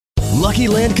Lucky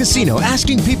Land Casino,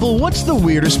 asking people, what's the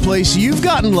weirdest place you've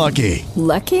gotten lucky?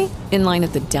 Lucky? In line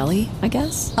at the deli, I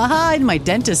guess? Aha, in my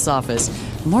dentist's office.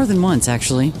 More than once,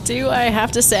 actually. Do I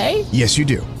have to say? Yes, you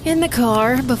do. In the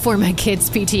car before my kids'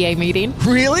 PTA meeting.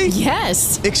 Really?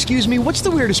 Yes. Excuse me, what's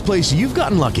the weirdest place you've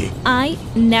gotten lucky? I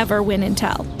never win and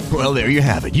tell. Well, there you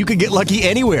have it. You can get lucky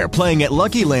anywhere, playing at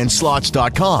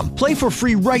LuckyLandSlots.com. Play for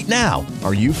free right now.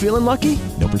 Are you feeling lucky?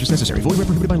 No purchase necessary. Void where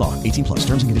prohibited by law. 18 plus.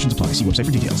 Terms and conditions apply. See website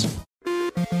for details.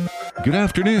 Good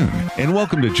afternoon, and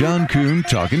welcome to John Kuhn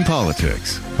Talking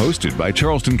Politics, hosted by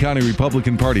Charleston County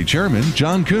Republican Party Chairman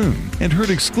John Kuhn, and heard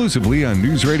exclusively on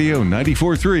News Radio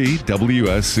 94.3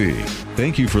 WSC.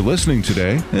 Thank you for listening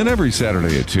today and every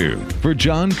Saturday at 2 for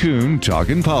John Kuhn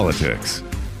Talking Politics.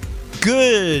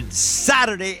 Good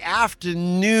Saturday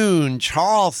afternoon,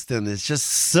 Charleston. It's just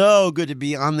so good to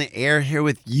be on the air here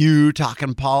with you,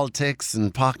 talking politics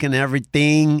and talking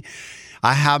everything.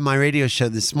 I have my radio show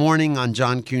this morning on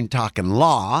John Kuhn Talking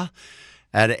Law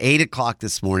at 8 o'clock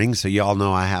this morning. So you all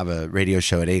know I have a radio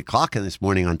show at 8 o'clock this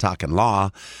morning on Talking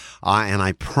Law. And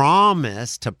I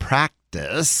promise to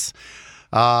practice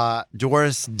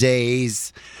Doris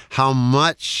Day's How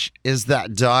Much Is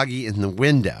That Doggy in the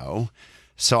Window?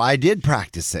 So I did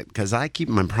practice it because I keep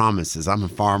my promises. I'm a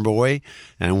farm boy,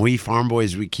 and we farm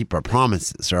boys, we keep our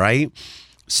promises, all right?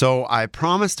 So I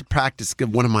promised to practice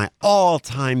one of my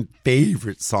all-time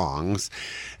favorite songs,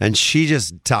 and she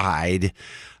just died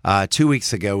 2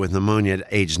 weeks ago with pneumonia at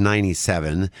age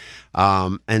 97.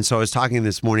 And so I was talking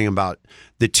this morning about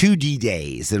the two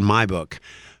D-Days in my book.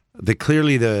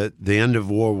 Clearly the end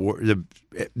of World War,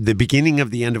 the beginning of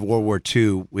the end of World War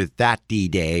II with that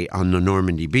D-Day on the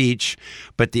Normandy beach.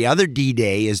 But the other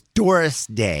D-Day is Doris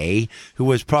Day, who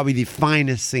was probably the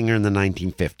finest singer in the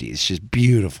 1950s. She's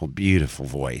beautiful, beautiful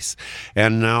voice.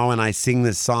 And now when I sing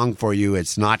this song for you,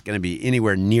 it's not going to be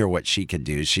anywhere near what she could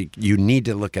do. You need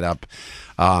to look it up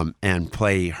and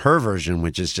play her version,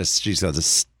 which is just, she's got a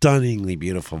stunningly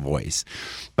beautiful voice.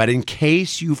 But in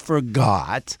case you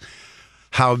forgot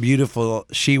how beautiful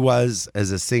she was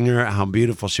as a singer, how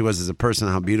beautiful she was as a person,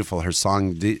 how beautiful her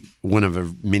song, one of her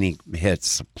many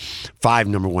hits, 5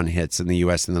 number one hits in the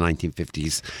U.S. in the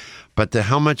 1950s. But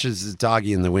How Much Is This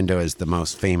Doggy in the Window is the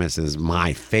most famous, is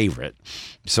my favorite.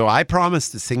 So I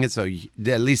promised to sing it, so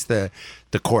at least the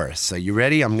chorus. So you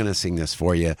ready? I'm going to sing this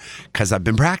for you because I've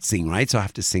been practicing, right? So I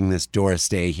have to sing this Doris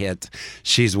Day hit.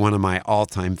 She's one of my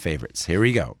all-time favorites. Here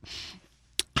we go.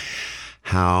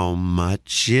 How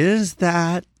much is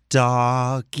that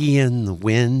doggy in the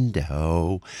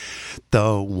window?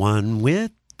 The one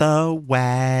with the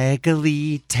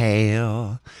waggly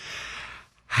tail.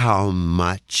 How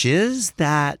much is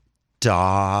that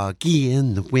doggy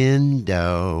in the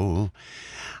window?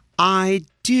 I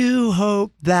do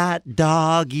hope that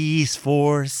doggy's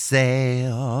for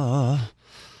sale.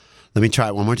 Let me try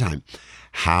it one more time.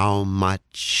 How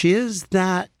much is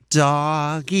that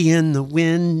doggy in the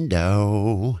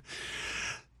window?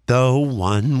 The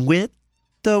one with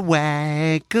the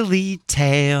waggly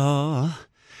tail.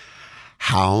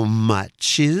 How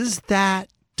much is that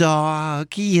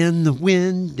doggy in the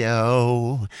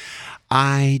window?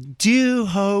 I do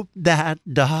hope that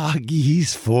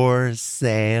doggy's for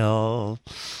sale.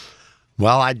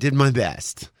 Well, I did my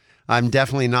best. I'm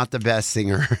definitely not the best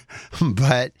singer,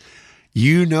 but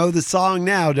you know the song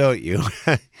now, don't you?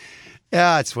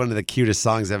 Yeah, it's one of the cutest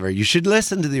songs ever. You should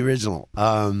listen to the original.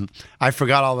 I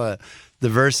forgot all the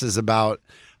verses about,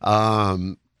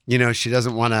 she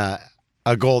doesn't want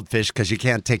a goldfish because you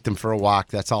can't take them for a walk.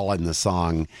 That's all in the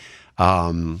song.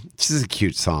 This is a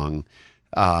cute song.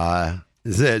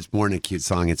 It's more than a cute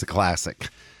song. It's a classic.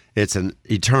 It's an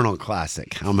eternal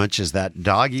classic. How Much Is That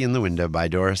Doggy in the Window by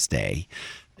Doris Day.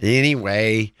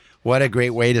 Anyway, what a great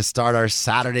way to start our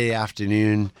Saturday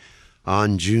afternoon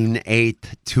on June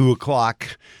 8th, 2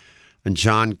 o'clock, and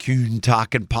John Kuhn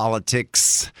Talking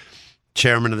Politics,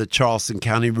 chairman of the Charleston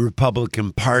County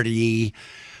Republican Party,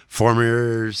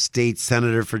 former state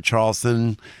senator for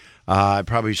Charleston. I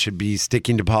probably should be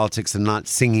sticking to politics and not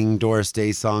singing Doris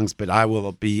Day songs, but I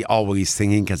will be always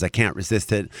singing because I can't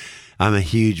resist it. I'm a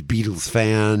huge Beatles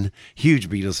fan,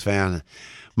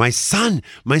 My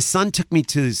son took me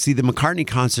to see the McCartney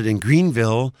concert in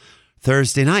Greenville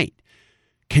Thursday night.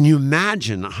 Can you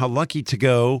imagine how lucky to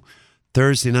go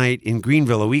Thursday night in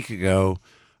Greenville a week ago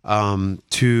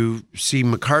to see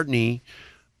McCartney?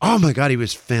 Oh my God, he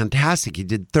was fantastic. He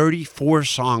did 34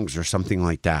 songs or something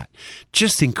like that.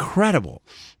 Just incredible.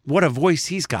 What a voice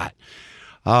he's got.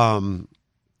 To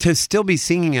still be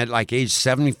singing at like age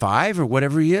 75 or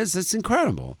whatever he is, that's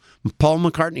incredible. Paul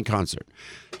McCartney concert.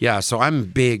 Yeah, so I'm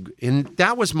big, and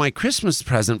that was my Christmas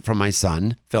present from my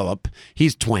son, Philip.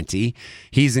 He's 20.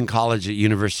 He's in college at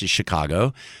University of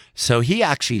Chicago. So he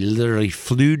actually literally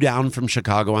flew down from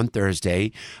Chicago on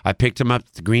Thursday. I picked him up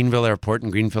at the Greenville Airport in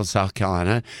Greenville, South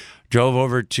Carolina, drove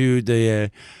over to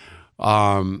the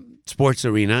sports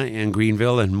arena in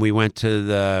Greenville, and we went to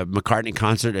the McCartney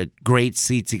concert at great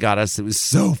seats he got us. It was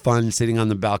so fun sitting on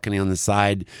the balcony on the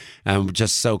side and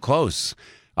just so close.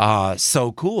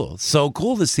 So cool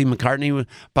to see McCartney.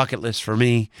 Bucket list for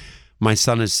me. My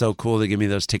son is so cool to give me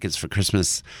those tickets for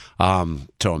Christmas.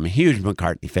 So I'm a huge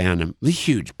McCartney fan. I'm a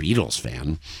huge Beatles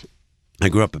fan. I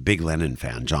grew up a big Lennon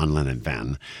fan, John Lennon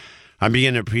fan. I'm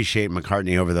beginning to appreciate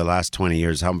McCartney over the last 20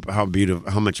 years, how beautiful,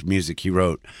 how much music he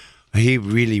wrote. He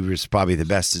really was probably the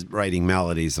best at writing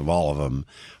melodies of all of them,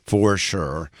 for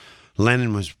sure.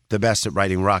 Lennon was the best at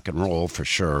writing rock and roll, for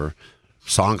sure.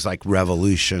 Songs like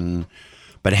Revolution.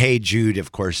 But Hey Jude,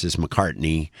 of course, is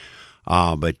McCartney.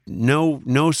 But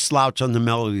no slouch on the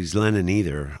melodies, Lennon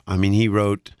either. I mean, he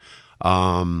wrote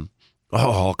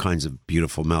all kinds of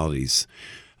beautiful melodies.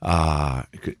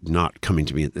 Not coming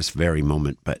to me at this very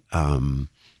moment, but,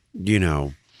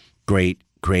 great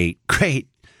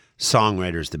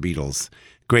songwriters, the Beatles.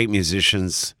 Great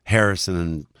musicians, Harrison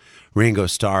and Ringo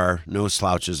Starr. No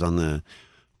slouches on the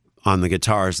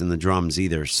guitars and the drums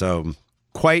either. So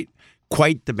quite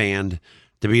the band.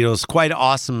 The Beatles, quite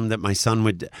awesome that my son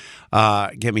would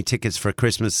get me tickets for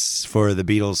Christmas for the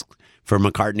Beatles, for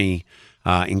McCartney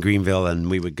in Greenville, and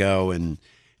we would go. And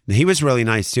he was really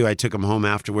nice, too. I took him home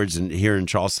afterwards and here in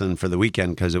Charleston for the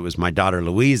weekend because it was my daughter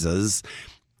Louisa's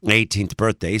 18th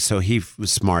birthday, so he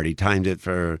was smart. He timed it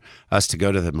for us to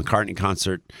go to the McCartney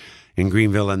concert in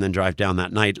Greenville and then drive down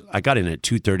that night. I got in at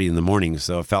 2:30 in the morning,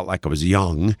 so it felt like I was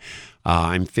young.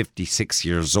 I'm 56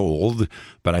 years old,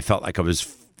 but I felt like I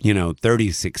was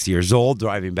 36 years old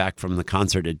driving back from the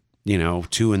concert at,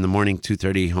 2 in the morning,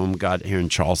 2:30 home, got here in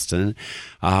Charleston.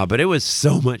 But it was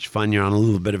so much fun. You're on a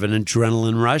little bit of an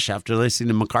adrenaline rush after listening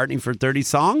to McCartney for 30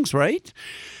 songs, right?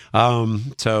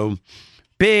 So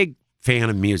big fan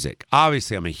of music.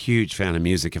 Obviously, I'm a huge fan of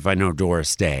music if I know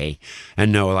Doris Day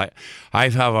and know, like, I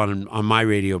have on my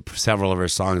radio several of her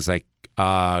songs like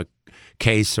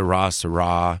Que Sera,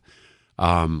 Sera,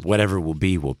 Whatever Will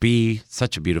Be, Will Be.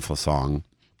 Such a beautiful song.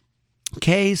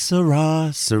 Que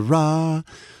sera, sera,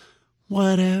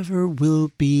 whatever will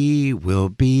be, will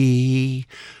be.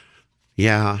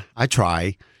 Yeah, I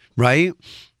try, right?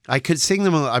 I could sing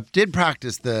them. I did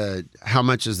practice the How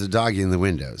Much Is the Doggy in the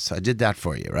Windows. So I did that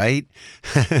for you, right?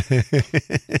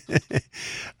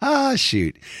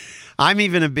 Shoot. I'm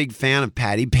even a big fan of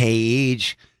Patti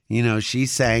Page. She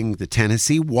sang the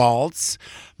Tennessee Waltz.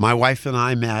 My wife and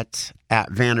I met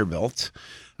at Vanderbilt.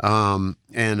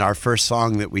 And our first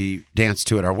song that we danced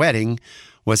to at our wedding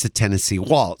was the Tennessee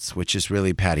Waltz, which is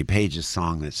really Patti Page's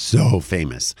song that's so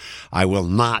famous. I will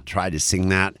not try to sing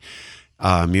that.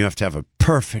 You have to have a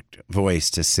perfect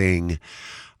voice to sing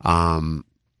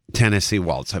Tennessee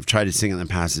Waltz. I've tried to sing it in the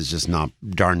past. It's just not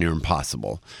darn near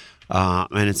impossible.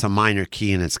 And it's a minor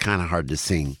key, and it's kind of hard to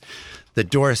sing. The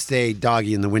Doris Day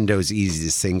Doggy in the Window is easy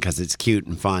to sing because it's cute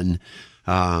and fun.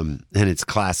 And it's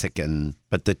classic,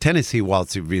 but the Tennessee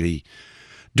Waltz really.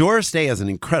 Doris Day has an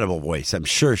incredible voice. I'm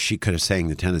sure she could have sang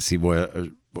the Tennessee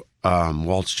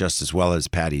Waltz just as well as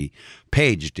Patti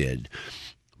Page did,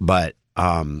 but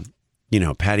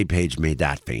Patti Page made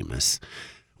that famous.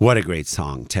 What a great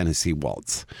song, Tennessee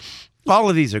Waltz. All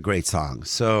of these are great songs.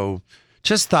 So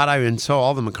just thought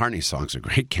all the McCartney songs are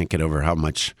great. Can't get over how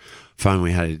much fun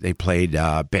we had. They played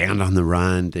Band on the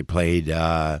Run. They played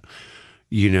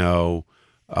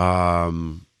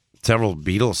several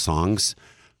Beatles songs,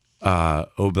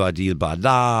 Oh Blah Dee Blah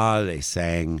Da. They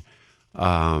sang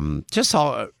just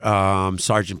all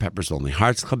Sgt. Pepper's Lonely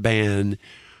Hearts Club Band.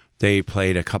 They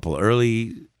played a couple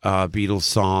early Beatles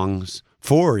songs,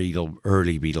 4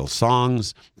 early Beatles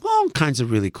songs, all kinds of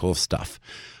really cool stuff.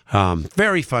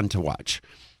 Very fun to watch.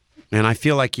 And I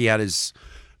feel like he had his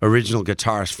original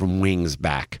guitarist from Wings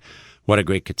back. What a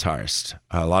great guitarist.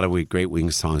 A lot of great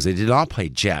Wings songs. They did not play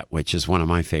Jet, which is one of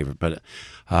my favorite, but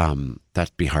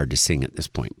that'd be hard to sing at this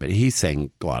point. But he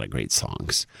sang a lot of great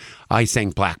songs. I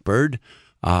sang Blackbird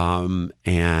and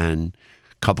a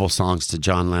couple songs to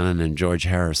John Lennon and George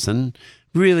Harrison.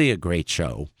 Really a great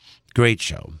show. Great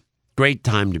show. Great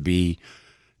time to be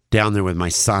down there with my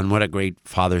son. What a great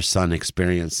father-son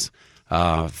experience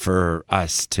for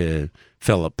us,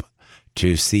 Philip,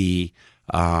 to see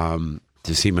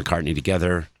McCartney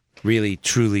together. Really,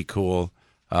 truly cool.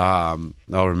 I'll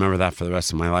remember that for the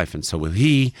rest of my life, and so will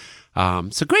he.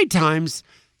 So great times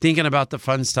thinking about the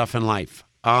fun stuff in life.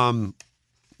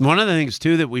 one of the things,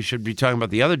 too, that we should be talking about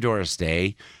the other Doris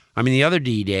Day, the other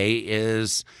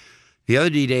D-Day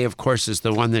of course, is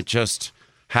the one that just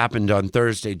happened on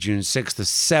Thursday, June 6th, the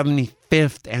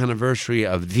 75th anniversary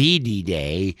of the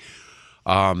D-Day,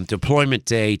 Deployment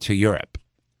Day to Europe.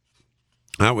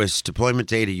 That was Deployment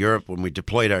Day to Europe when we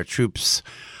deployed our troops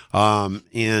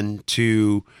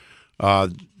into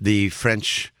the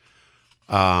French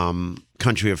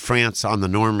country of France on the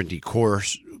Normandy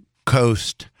coast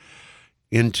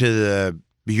into the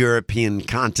European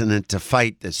continent to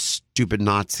fight the stupid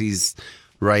Nazis,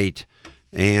 right?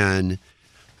 And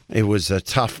it was a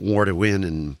tough war to win,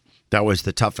 and that was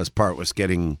the toughest part, was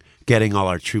getting all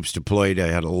our troops deployed. I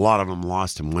had a lot of them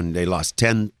lost in one day, lost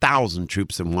 10,000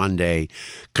 troops in one day,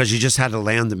 because you just had to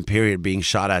land them, period, being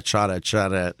shot at,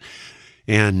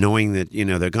 and knowing that,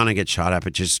 they're going to get shot at,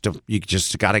 but you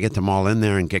just got to get them all in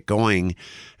there and get going.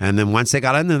 And then once they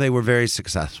got in there, they were very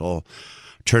successful.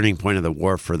 Turning point of the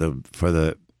war for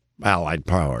the Allied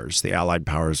powers. The Allied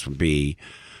powers would be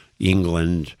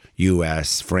England,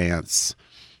 U.S., France.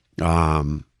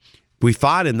 We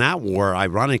fought in that war,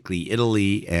 ironically,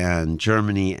 Italy and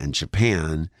Germany and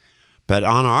Japan, but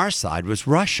on our side was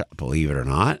Russia, believe it or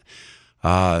not.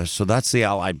 So that's the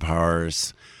Allied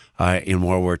powers in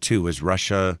World War II, was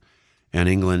Russia and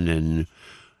England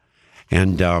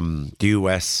and the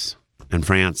U.S. and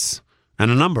France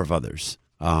and a number of others.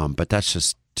 But that's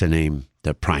just to name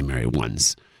the primary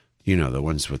ones, the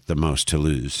ones with the most to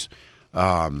lose.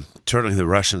 Certainly the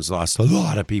Russians lost a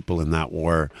lot of people in that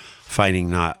war,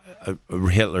 fighting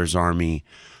Hitler's army.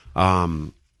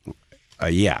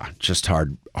 Just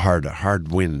hard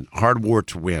war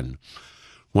to win.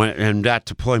 And that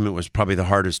deployment was probably the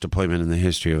hardest deployment in the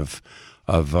history of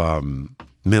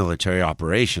military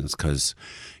operations, because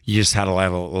you just had to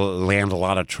land a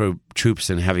lot of troops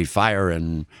in heavy fire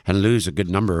and lose a good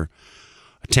number,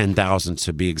 10,000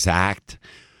 to be exact.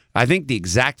 I think the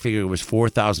exact figure was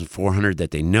 4,400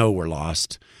 that they know were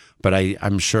lost, but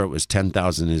I'm sure it was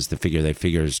 10,000 is the figure they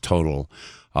figure is total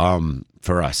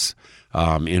for us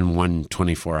in one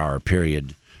 24-hour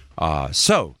period.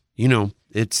 So,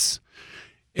 it's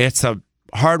a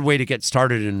hard way to get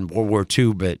started in World War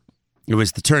II, but it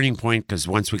was the turning point, because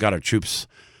once we got our troops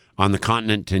on the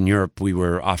continent in Europe, we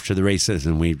were off to the races,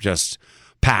 and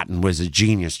Patton was a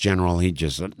genius general. He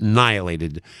just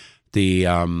annihilated the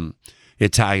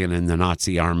Italian and the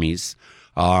Nazi armies.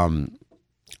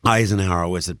 Eisenhower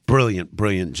was a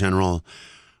brilliant general,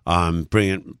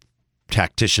 brilliant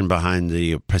tactician behind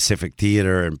the Pacific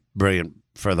Theater, and brilliant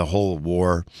for the whole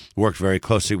war. Worked very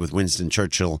closely with Winston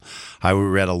Churchill. I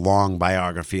read a long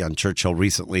biography on Churchill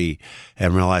recently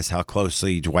and realized how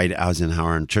closely Dwight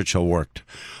Eisenhower and Churchill worked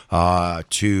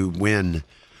to win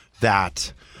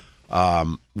that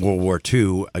World War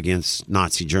II against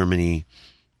Nazi Germany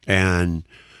and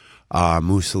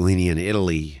Mussolini in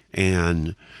Italy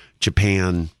and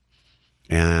Japan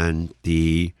and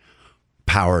the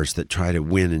powers that try to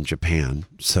win in Japan.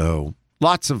 So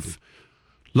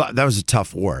that was a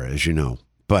tough war, as you know.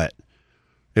 But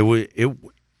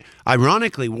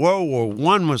ironically, World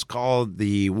War I was called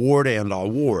the war to end all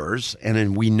wars, and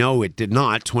then we know it did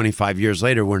not. 25 years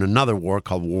later, we're in another war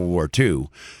called World War II.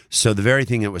 So the very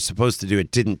thing it was supposed to do,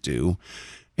 it didn't do.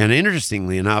 And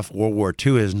interestingly enough, World War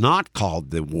II is not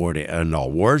called the war to end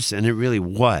all wars, and it really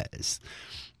was,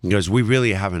 because we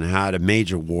really haven't had a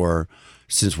major war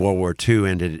since World War II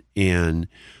ended in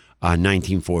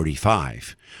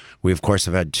 1945. We, of course,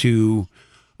 have had two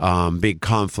big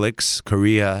conflicts,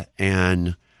 four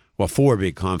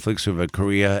big conflicts. We've had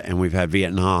Korea, and we've had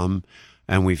Vietnam,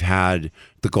 and we've had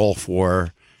the Gulf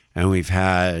War, and we've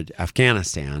had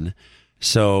Afghanistan.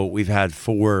 So we've had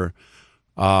four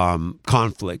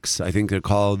conflicts, I think they're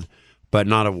called, but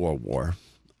not a world war.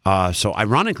 So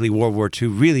ironically, World War II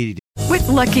really... With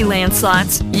Lucky Land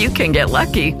Slots, you can get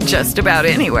lucky just about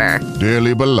anywhere.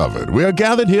 Dearly beloved, we are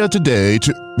gathered here today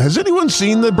to... Has anyone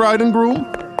seen the bride and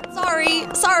groom?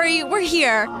 Sorry, we're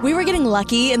here. We were getting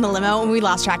lucky in the limo and we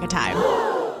lost track of time.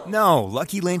 No,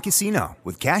 Lucky Land Casino,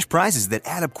 with cash prizes that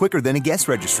add up quicker than a guest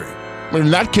registry. In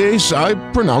that case, I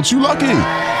pronounce you lucky.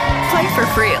 Play for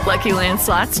free at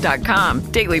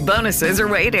LuckyLandSlots.com. Daily bonuses are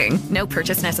waiting. No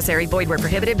purchase necessary. Void where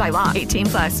prohibited by law.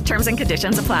 18+. Terms and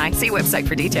conditions apply. See website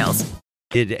for details.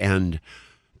 It end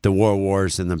the world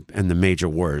wars and the major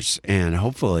wars, and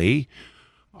hopefully,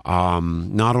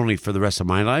 not only for the rest of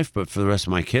my life, but for the rest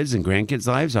of my kids' and grandkids'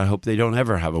 lives, I hope they don't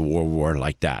ever have a world war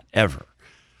like that ever.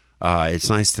 It's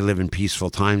nice to live in peaceful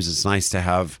times. It's nice to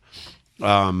have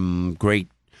great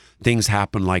things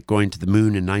happen, like going to the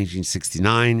moon in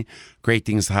 1969. Great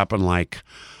things happen, like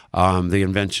the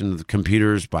invention of the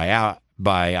computers by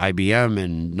by IBM,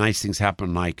 and nice things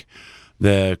happen like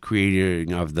the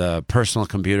creating of the personal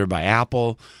computer by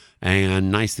Apple,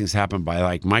 and nice things happen by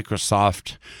like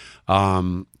Microsoft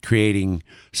creating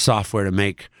software to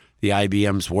make the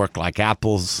IBMs work like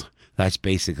Apple's. That's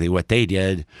basically what they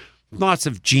did. Lots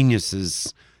of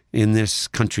geniuses in this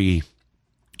country.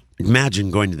 Imagine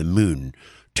going to the moon.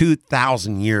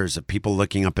 2,000 years of people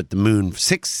looking up at the moon,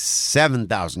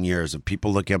 7,000 years of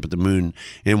people looking up at the moon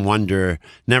and wonder,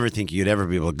 never think you'd ever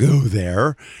be able to go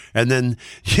there. And then,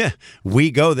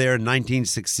 we go there in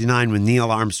 1969 with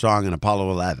Neil Armstrong and Apollo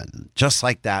 11. Just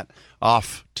like that,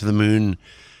 off to the moon.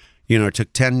 It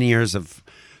took 10 years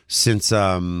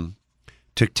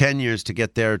took 10 years to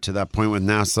get there to that point with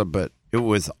NASA, but it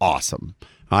was awesome.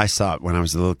 I saw it when I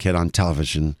was a little kid on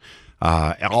television.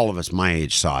 All of us my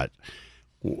age saw it.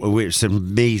 It's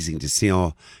amazing to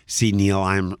see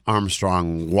Neil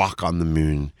Armstrong walk on the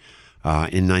moon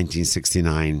in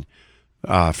 1969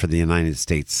 for the United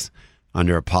States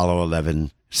under Apollo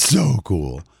 11. So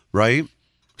cool, right?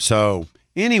 So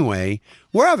anyway,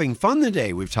 we're having fun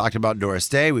today. We've talked about Doris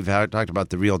Day. We've talked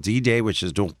about the real D-Day, which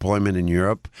is deployment in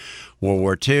Europe, World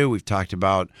War II. We've talked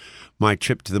about my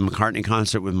trip to the McCartney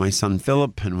concert with my son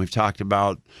Philip, and we've talked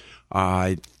about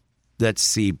let's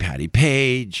see, Patti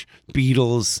Page,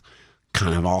 Beatles,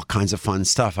 kind of all kinds of fun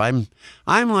stuff. I'm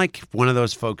like one of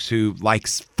those folks who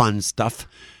likes fun stuff.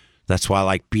 That's why I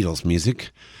like Beatles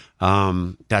music.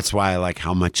 That's why I like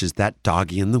How Much Is That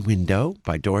Doggy in the Window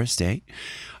by Doris Day.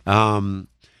 I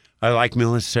like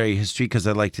military history because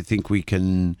I like to think we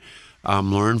can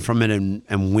learn from it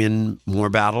and win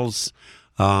more battles.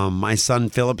 My son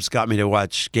Philip's got me to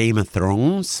watch Game of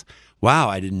Thrones. Wow,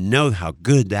 I didn't know how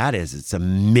good that is. It's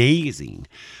amazing.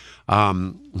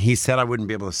 He said I wouldn't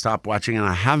be able to stop watching, and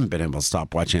I haven't been able to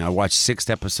stop watching. I watched 6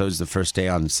 episodes the first day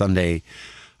on Sunday.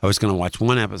 I was going to watch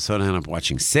 1 episode, and I ended up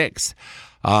watching 6.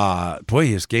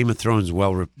 Boy, this Game of Thrones,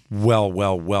 well. The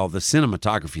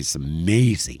cinematography is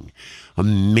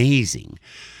amazing.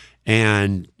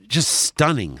 And just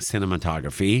stunning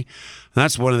cinematography.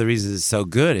 That's one of the reasons it's so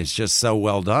good. It's just so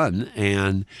well done.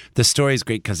 And the story is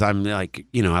great because I'm like,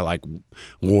 I like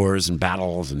wars and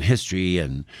battles and history.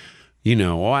 And,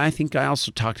 I think I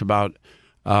also talked about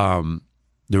the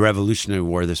Revolutionary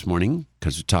War this morning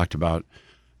because we talked about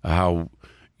how,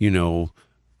 General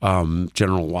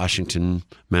Washington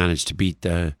managed to beat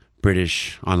the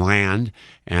British on land,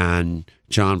 and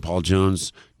John Paul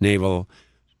Jones, naval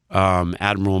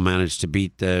admiral, managed to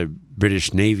beat the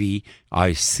British Navy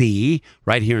by sea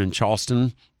right here in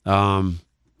Charleston.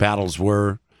 Battles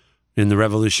were in the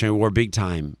Revolutionary War big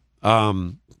time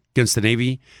against the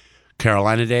Navy.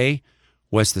 Carolina Day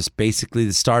was basically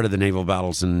the start of the naval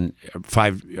battles. And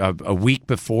a week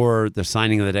before the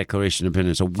signing of the Declaration of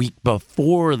Independence,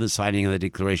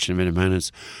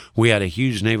 we had a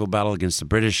huge naval battle against the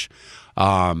British.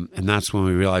 And that's when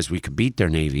we realized we could beat their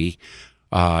Navy,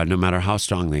 no matter how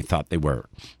strong they thought they were.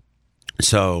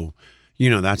 So,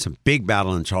 that's a big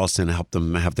battle in Charleston to help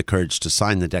them have the courage to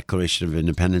sign the Declaration of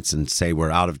Independence and say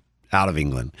we're out of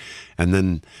England. And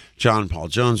then John Paul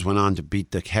Jones went on to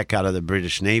beat the heck out of the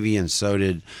British Navy, and so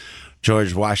did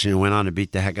George Washington. Went on to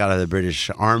beat the heck out of the British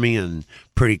Army, and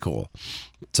pretty cool.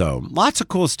 So lots of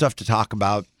cool stuff to talk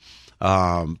about.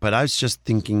 But I was just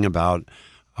thinking about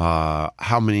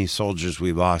how many soldiers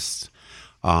we lost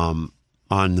on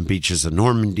the beaches of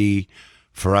Normandy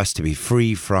for us to be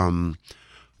free from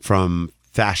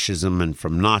fascism and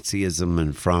from Nazism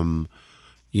and from,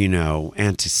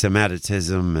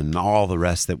 anti-Semitism and all the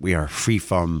rest that we are free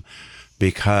from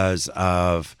because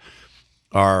of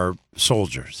our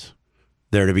soldiers.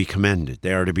 They're to be commended.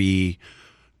 They are to be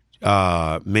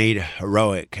made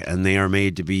heroic, and they are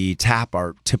made to be tip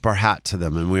our hat to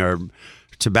them, and we are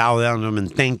to bow down to them and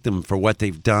thank them for what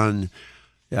they've done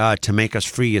to make us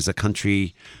free as a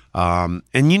country. And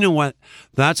you know what?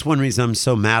 That's one reason I'm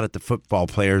so mad at the football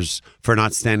players for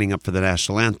not standing up for the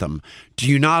national anthem. Do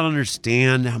you not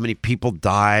understand how many people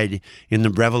died in the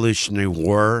Revolutionary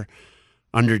War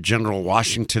under General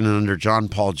Washington and under John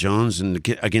Paul Jones and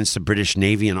against the British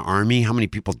Navy and Army? How many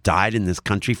people died in this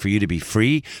country for you to be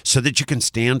free so that you can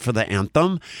stand for the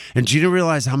anthem? And do you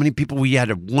realize how many people we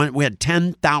had? We had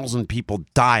 10,000 people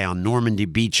die on Normandy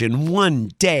Beach in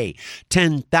one day.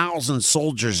 10,000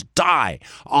 soldiers die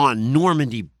on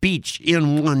Normandy Beach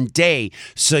in one day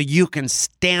so you can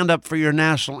stand up for your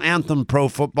national anthem, pro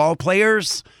football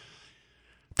players.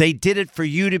 They did it for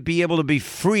you to be able to be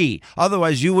free.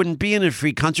 Otherwise, you wouldn't be in a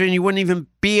free country, and you wouldn't even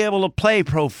be able to play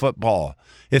pro football.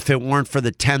 If it weren't for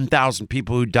the 10,000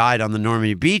 people who died on the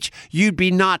Normandy Beach, you'd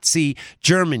be Nazi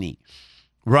Germany,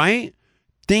 right?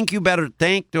 think you better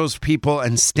thank those people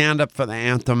and stand up for the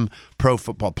anthem, pro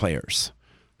football players.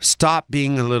 Stop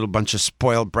being a little bunch of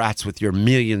spoiled brats with your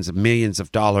millions and millions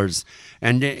of dollars.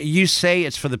 And you say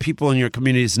it's for the people in your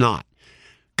community. It's not.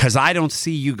 Because I don't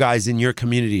see you guys in your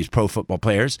communities, pro football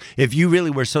players. If you really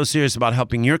were so serious about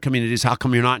helping your communities, how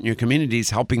come you're not in your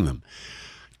communities helping them?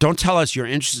 Don't tell us you're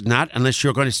interested in that unless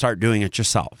you're going to start doing it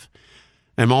yourself.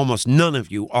 And almost none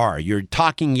of you are. You're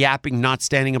talking, yapping, not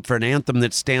standing up for an anthem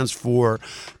that stands for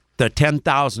the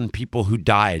 10,000 people who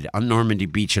died on Normandy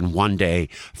Beach in one day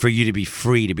for you to be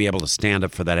free to be able to stand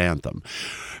up for that anthem.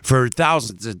 For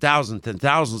thousands and thousands and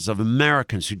thousands of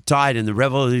Americans who died in the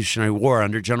Revolutionary War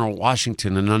under General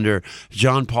Washington and under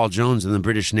John Paul Jones in the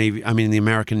the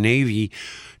American Navy,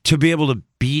 to be able to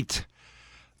beat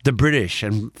the British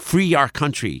and free our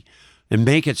country and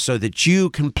make it so that you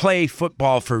can play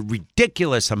football for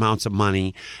ridiculous amounts of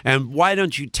money. And why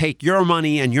don't you take your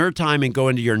money and your time and go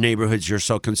into your neighborhoods you're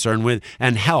so concerned with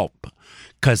and help?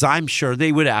 Because I'm sure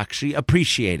they would actually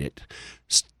appreciate it.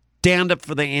 Stand up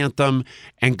for the anthem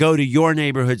and go to your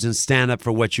neighborhoods and stand up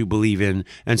for what you believe in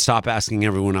and stop asking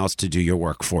everyone else to do your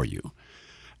work for you.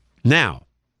 Now,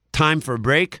 time for a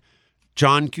break.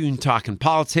 John Kuhn talking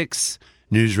politics,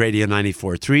 News Radio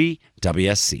 94.3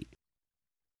 WSC.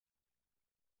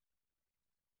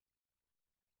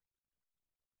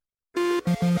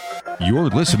 You're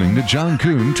listening to John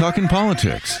Kuhn Talking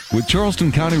Politics with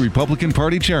Charleston County Republican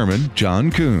Party Chairman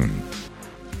John Kuhn.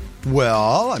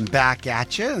 Well, I'm back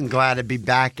at you. I'm glad to be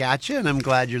back at you, and I'm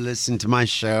glad you're listening to my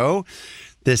show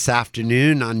this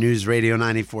afternoon on News Radio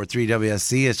 94.3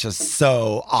 WSC. It's just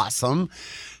so awesome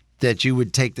that you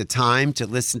would take the time to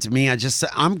listen to me.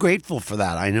 I'm grateful for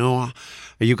that. I know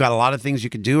you got a lot of things you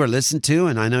can do or listen to,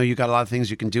 and I know you got a lot of things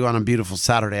you can do on a beautiful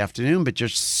Saturday afternoon, but you're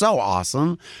so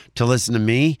awesome to listen to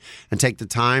me and take the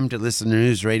time to listen to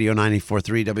News Radio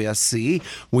 94.3 WSC.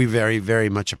 We very, very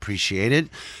much appreciate it,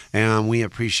 and we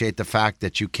appreciate the fact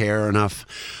that you care enough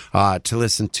to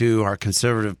listen to our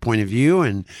conservative point of view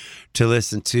and to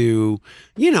listen to,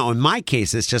 in my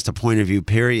case, it's just a point of view,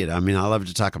 period. I mean, I love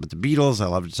to talk about the Beatles. I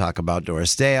love to talk about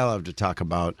Doris Day. I love to talk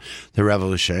about the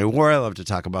Revolutionary War. I love to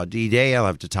talk about D-Day. I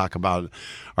love to talk about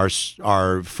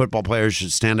our football players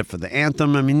should stand up for the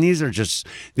anthem. I mean, these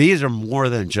are more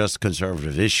than just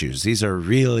conservative issues. These are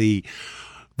really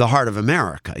the heart of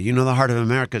America. The heart of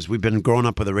America is we've been growing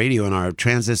up with a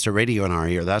transistor radio in our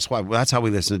ear. That's how we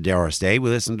listen to Doris Day. We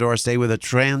listen to Doris Day with a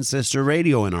transistor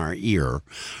radio in our ear,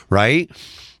 right?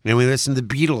 And we listened to the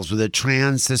Beatles with a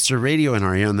transistor radio in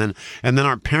our ear. And then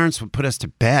our parents would put us to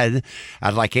bed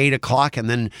at like 8 o'clock. And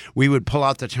then we would pull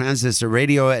out the transistor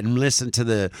radio and listen to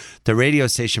the radio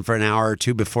station for an hour or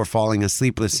two before falling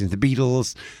asleep, listening to the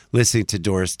Beatles, listening to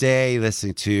Doris Day,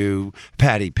 listening to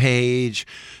Patti Page,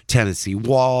 Tennessee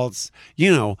Waltz.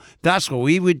 That's what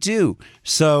we would do.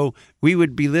 So we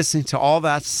would be listening to all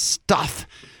that stuff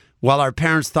while our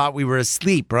parents thought we were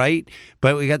asleep, right?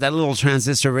 But we got that little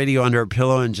transistor radio under our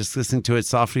pillow and just listening to it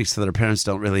softly so that our parents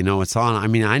don't really know it's on. I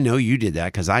mean, I know you did that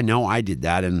because I know I did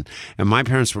that, and my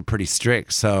parents were pretty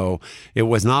strict, so it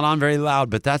was not on very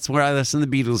loud, but that's where I listened to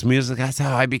Beatles music. That's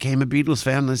how I became a Beatles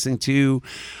fan, listening to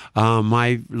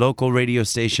my local radio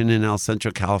station in El Centro,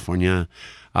 California,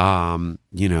 KLOS,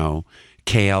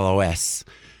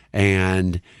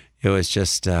 and it was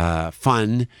just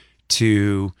fun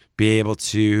to be able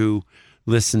to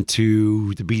listen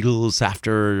to the Beatles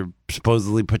after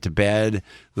supposedly put to bed,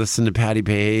 listen to Patti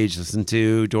Page, listen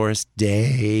to Doris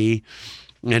Day.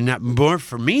 And more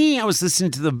for me, I was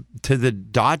listening to the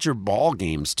Dodger ball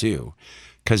games too.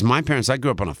 Because I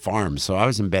grew up on a farm, so I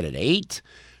was in bed at 8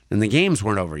 and the games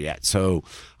weren't over yet. So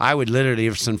I would literally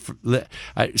so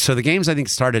the games I think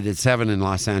started at 7 in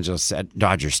Los Angeles at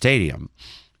Dodger Stadium.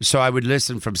 So I would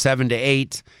listen from 7 to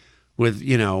 8 with,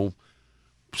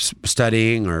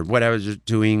 studying or whatever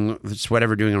doing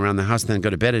around the house, and then go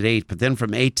to bed at 8. But then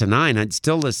from 8 to 9, I'd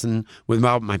still listen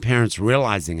without my parents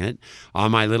realizing it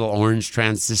on my little orange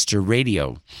transistor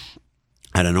radio.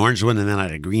 I had an orange one and then I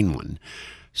had a green one.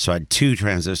 So I had 2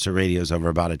 transistor radios over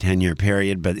about a 10-year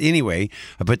period. But anyway,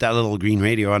 I put that little green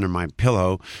radio under my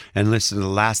pillow and listened to the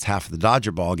last half of the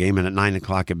Dodger ball game. And at 9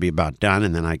 o'clock, it'd be about done.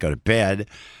 And then I'd go to bed.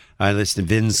 I listened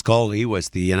to Vin Scully, was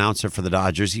the announcer for the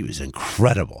Dodgers. He was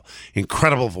incredible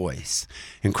voice,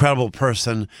 incredible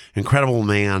person, incredible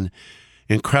man,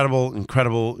 incredible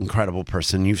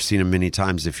person. You've seen him many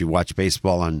times if you watch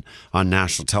baseball on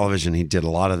national television. He did a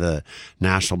lot of the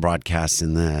national broadcasts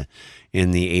in the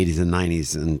 80s and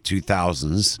 90s and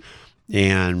 2000s,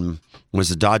 and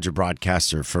was a Dodger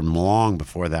broadcaster from long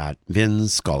before that. Vin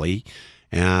Scully,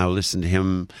 and I listened to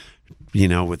him,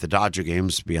 with the Dodger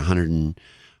games, be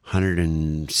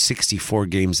 164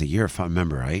 games a year, if I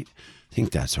remember right. I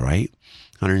think that's right.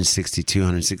 162,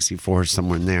 164,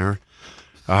 somewhere in there.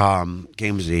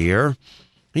 Games a year.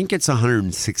 I think it's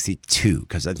 162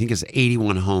 because I think it's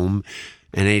 81 home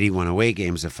and 81 away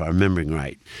games, if I'm remembering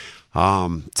right.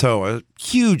 So a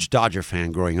huge Dodger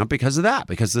fan growing up because of that,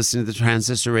 because listening to the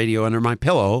transistor radio under my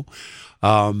pillow,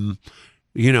 on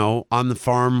the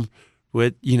farm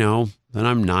with, then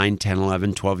I'm 9, 10,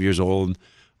 11, 12 years old.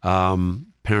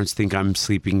 Parents think I'm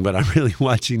sleeping, but I'm really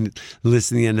listening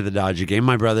to the end of the Dodger game.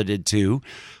 My brother did too.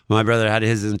 My brother had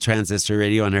his transistor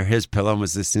radio under his pillow and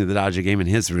was listening to the Dodger game in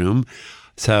his room.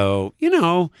 So,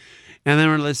 and then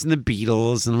we're listening to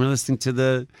Beatles and we're listening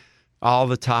to all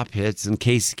the top hits and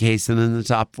Casey Kasem in the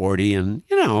top 40. And,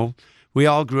 we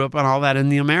all grew up on all that in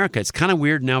the America. It's kind of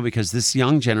weird now because this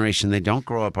young generation, they don't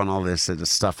grow up on all this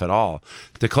stuff at all.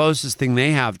 The closest thing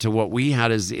they have to what we had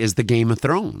is the Game of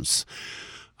Thrones.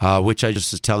 Which I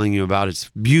just was telling you about. It's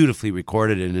beautifully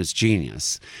recorded and it's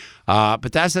genius.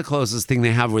 But that's the closest thing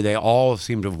they have where they all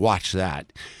seem to have watched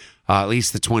that. At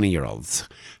least the 20-year-olds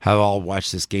have all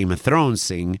watched this Game of Thrones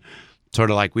thing,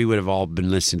 sort of like we would have all been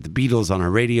listening to the Beatles on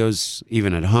our radios,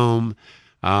 even at home,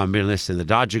 been listening to the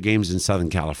Dodger games in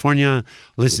Southern California,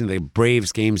 listening to the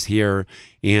Braves games here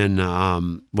in,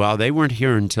 they weren't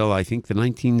here until I think the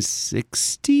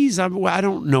 1960s. I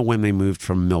don't know when they moved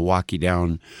from Milwaukee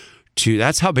down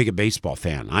that's how big a baseball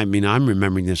fan. I mean, I'm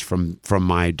remembering this from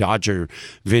my Dodger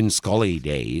Vin Scully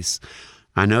days.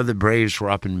 I know the Braves were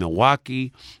up in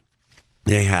Milwaukee.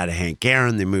 They had Hank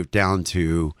Aaron. They moved down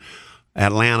to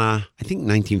Atlanta, I think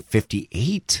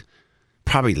 1958.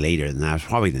 Probably later than that,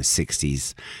 probably in the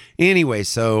 60s. Anyway,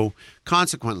 so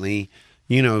consequently,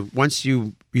 once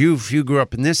you grew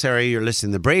up in this area, you're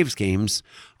listening to the Braves games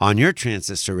on your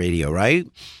transistor radio, right?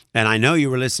 And I know you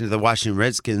were listening to the Washington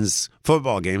Redskins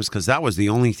football games because that was the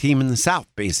only team in the South,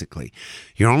 basically.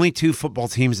 Your only two football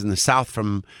teams in the South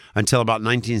from until about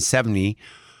 1970.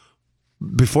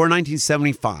 Before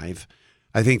 1975,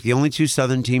 I think the only two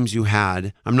Southern teams you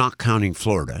had, I'm not counting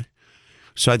Florida.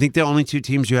 So I think the only two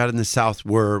teams you had in the South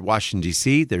were Washington,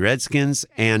 D.C., the Redskins,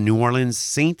 and New Orleans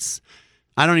Saints.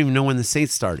 I don't even know when the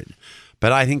Saints started.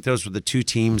 But I think those were the two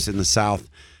teams in the South.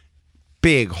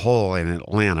 Big hole in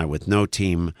Atlanta with no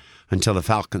team until the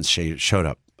Falcons showed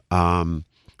up.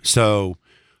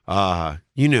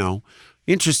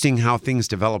 Interesting how things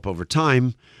develop over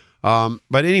time.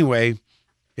 But anyway,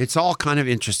 it's all kind of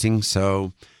interesting.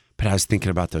 But I was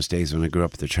thinking about those days when I grew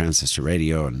up with the transistor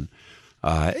radio, and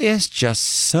it's just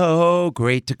so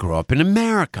great to grow up in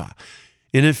America,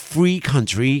 in a free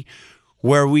country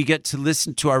where we get to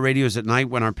listen to our radios at night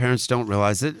when our parents don't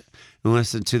realize it, and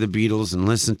listen to the Beatles, and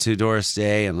listen to Doris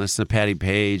Day, and listen to Patty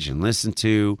Page, and listen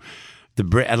to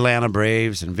the Atlanta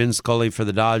Braves, and Vin Scully for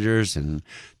the Dodgers, and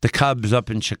the Cubs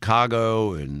up in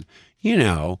Chicago, and,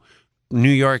 New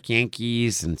York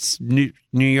Yankees, and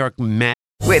New York Mets.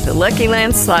 With the Lucky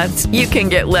Land Slots, you can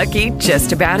get lucky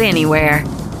just about anywhere.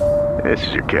 This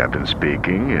is your captain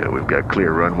speaking. We've got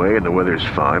clear runway and the weather's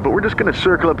fine, but we're just going to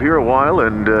circle up here a while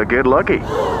and get lucky.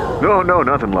 No,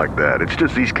 nothing like that. It's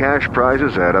just these cash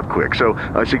prizes add up quick. So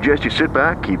I suggest you sit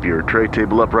back, keep your tray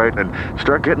table upright, and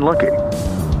start getting lucky.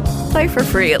 Play for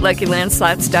free at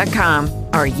LuckyLandSlots.com.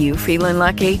 Are you feeling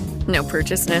lucky? No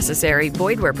purchase necessary.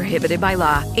 Void where prohibited by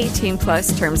law.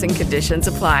 18+ terms and conditions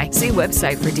apply. See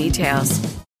website for details.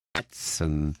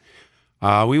 And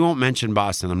we won't mention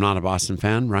Boston. I'm not a Boston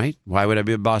fan, right? Why would I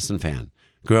be a Boston fan?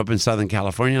 Grew up in Southern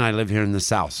California, and I live here in the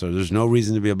South, so there's no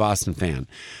reason to be a Boston fan.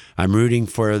 I'm rooting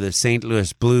for the St.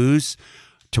 Louis Blues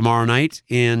tomorrow night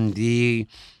in the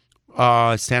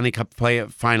Stanley Cup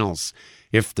Finals.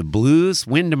 If the Blues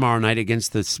win tomorrow night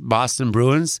against the Boston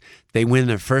Bruins, they win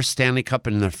their first Stanley Cup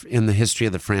in the history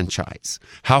of the franchise.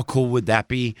 How cool would that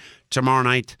be? Tomorrow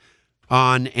night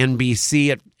on NBC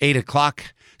at 8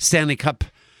 o'clock, Stanley Cup.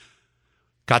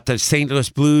 Got the St. Louis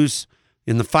Blues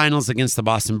in the finals against the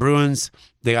Boston Bruins.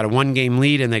 They got a 1-game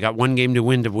lead, and they got 1 game to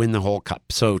win the whole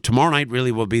cup. So tomorrow night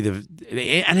really will be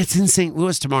and it's in St.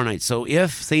 Louis tomorrow night. So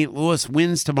if St. Louis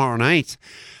wins tomorrow night,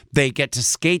 they get to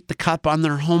skate the cup on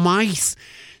their home ice.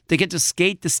 They get to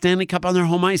skate the Stanley Cup on their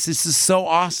home ice. This is so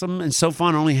awesome and so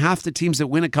fun. Only half the teams that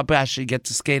win a cup actually get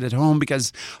to skate at home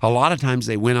because a lot of times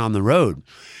they win on the road.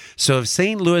 So if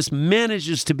St. Louis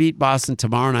manages to beat Boston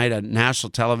tomorrow night on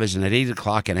national television at 8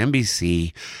 o'clock at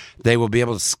NBC, they will be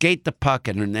able to skate the puck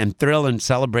and thrill and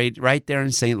celebrate right there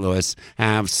in St. Louis and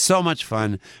have so much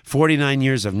fun. 49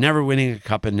 years of never winning a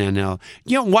cup in NL.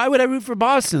 Why would I root for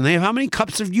Boston? How many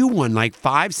cups have you won? Like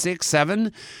 5, 6,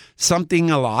 7?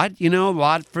 Something a lot. A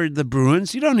lot for the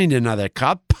Bruins. You don't need another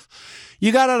cup.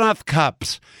 You got enough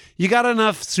cups. You got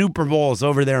enough Super Bowls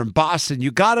over there in Boston. You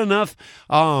got enough,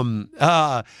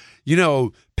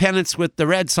 pennants with the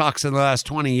Red Sox in the last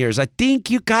 20 years. I think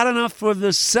you got enough for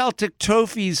the Celtic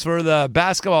trophies for the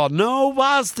basketball. No,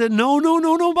 Boston.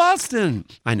 No, Boston.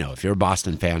 I know, if you're a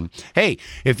Boston fan. Hey,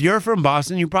 if you're from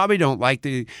Boston, you probably don't like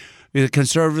the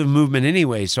conservative movement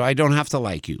anyway, so I don't have to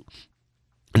like you.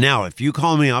 Now, if you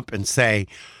call me up and say,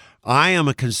 I am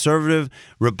a conservative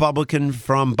Republican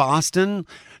from Boston,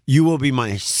 you will be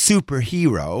my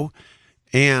superhero,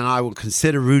 and I will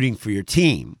consider rooting for your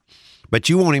team. But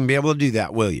you won't even be able to do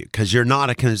that, will you? Because you're not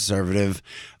a conservative,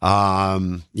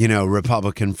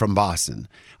 Republican from Boston.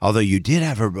 Although you did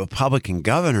have a Republican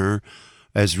governor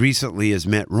as recently as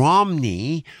Mitt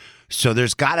Romney, so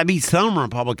there's got to be some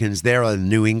Republicans there in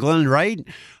New England, right?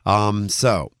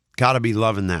 So got to be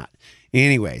loving that.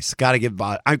 Anyways,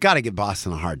 I've got to give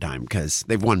Boston a hard time because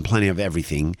they've won plenty of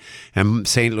everything. And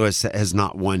St. Louis has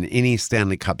not won any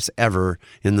Stanley Cups ever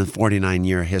in the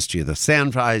 49-year history of the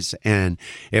Sandflies. And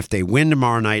if they win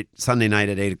tomorrow night, Sunday night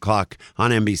at 8 o'clock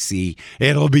on NBC,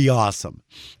 it'll be awesome.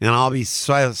 And I'll be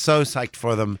so psyched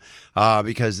for them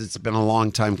because it's been a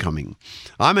long time coming.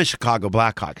 I'm a Chicago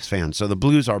Blackhawks fan, so the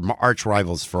Blues are arch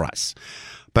rivals for us.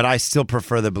 But I still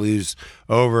prefer the Blues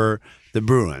over the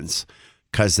Bruins.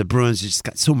 Because the Bruins just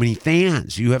got so many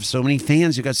fans. You have so many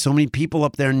fans. You got so many people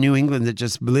up there in New England that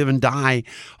just live and die,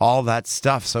 all that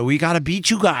stuff. So we got to beat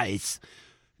you guys.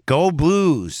 Go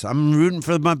Blues. I'm rooting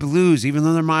for my Blues, even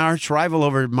though they're my arch rival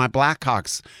over my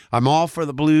Blackhawks. I'm all for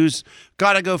the Blues.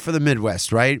 Got to go for the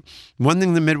Midwest, right? One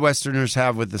thing the Midwesterners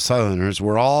have with the Southerners,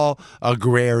 we're all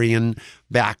agrarian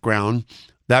background.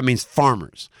 That means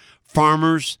farmers.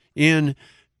 Farmers in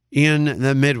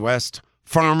the Midwest,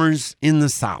 farmers in the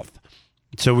South.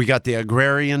 So we got the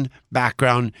agrarian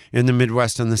background in the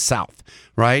Midwest and the South,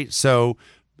 right? So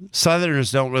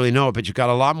Southerners don't really know it, but you've got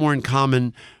a lot more in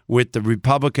common with the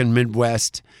Republican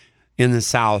Midwest in the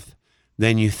South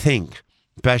than you think,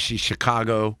 especially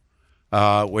Chicago,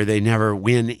 where they never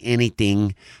win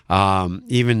anything.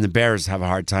 Even the Bears have a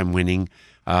hard time winning,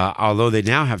 although they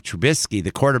now have Trubisky,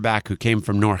 the quarterback who came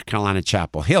from North Carolina,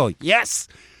 Chapel Hill. Yes!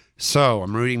 So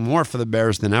I'm rooting more for the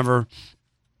Bears than ever.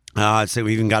 So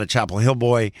we even got a Chapel Hill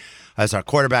boy as our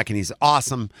quarterback, and he's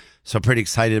awesome. So pretty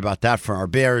excited about that for our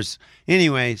Bears.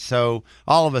 Anyway, so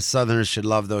all of us Southerners should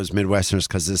love those Midwesterners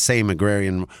because the same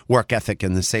agrarian work ethic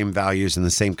and the same values and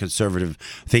the same conservative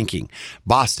thinking.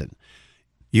 Boston,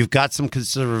 you've got some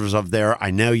conservatives up there.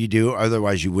 I know you do.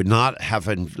 Otherwise, you would not have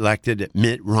elected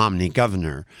Mitt Romney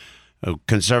governor, a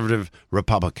conservative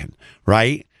Republican,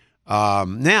 right?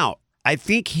 Now, I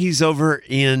think he's over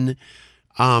in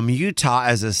Utah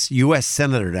as a U.S.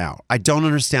 senator now. I don't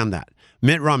understand that.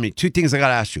 Mitt Romney, two things I got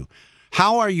to ask you.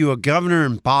 How are you a governor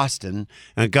in Boston,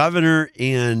 a governor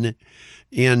in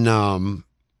New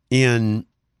England,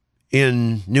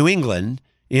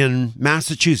 in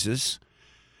Massachusetts,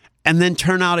 and then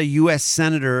turn out a U.S.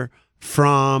 senator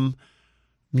from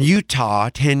Utah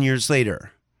 10 years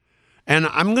later? And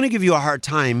I'm going to give you a hard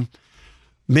time,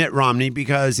 Mitt Romney,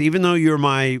 because even though you're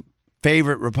my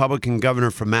favorite Republican governor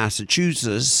from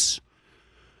Massachusetts,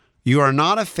 you are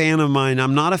not a fan of mine.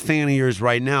 I'm not a fan of yours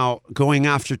right now going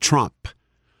after Trump.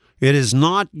 It is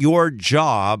not your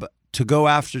job to go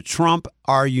after Trump,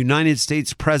 our United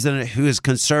States president, who is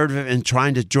conservative and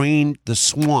trying to drain the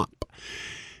swamp.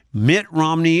 Mitt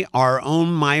Romney,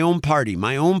 my own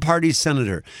party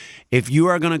senator. If you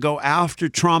are going to go after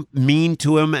Trump, mean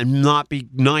to him, and not be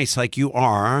nice like you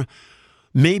are,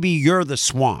 maybe you're the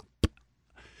swamp.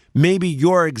 Maybe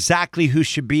you're exactly who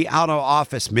should be out of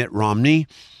office, Mitt Romney.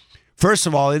 First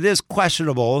of all, it is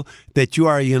questionable that you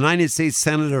are a United States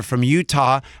senator from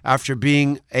Utah after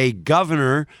being a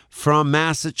governor from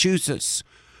Massachusetts.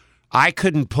 I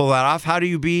couldn't pull that off. How do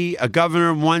you be a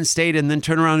governor in one state and then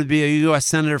turn around and be a U.S.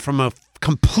 senator from a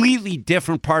completely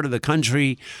different part of the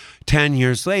country 10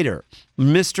 years later?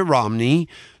 Mr. Romney,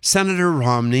 Senator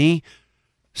Romney,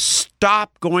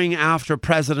 stop going after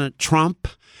President Trump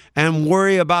and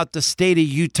worry about the state of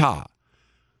Utah.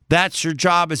 That's your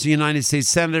job as a United States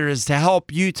Senator, is to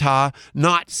help Utah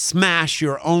not smash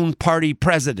your own party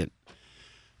president.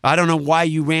 I don't know why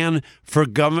you ran for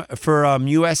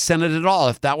U.S. Senate at all.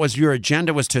 If that was your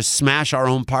agenda, was to smash our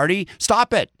own party,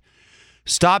 stop it.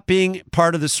 Stop being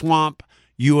part of the swamp,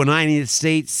 you United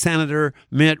States Senator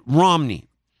Mitt Romney.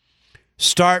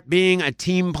 Start being a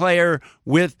team player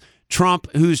with Trump,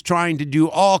 who's trying to do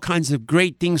all kinds of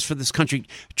great things for this country.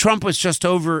 Trump was just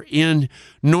over in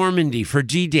Normandy for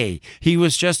D-Day. He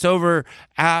was just over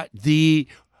at the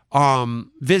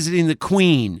visiting the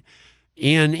Queen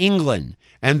in England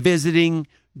and visiting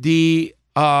the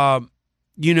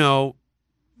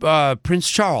Prince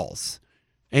Charles,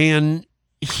 and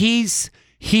he's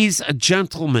a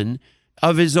gentleman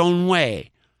of his own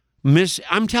way.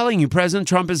 I'm telling you, President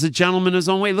Trump is a gentleman in his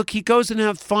own way. Look, he goes and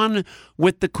has fun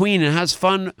with the Queen and has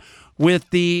fun with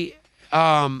the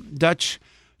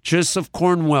Duchess of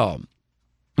Cornwall.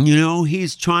 You know,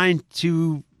 he's trying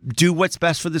to do what's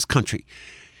best for this country.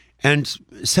 And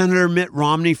Senator Mitt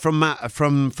Romney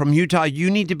from Utah, you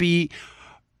need to be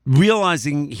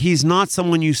realizing he's not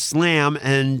someone you slam,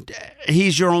 and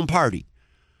he's your own party.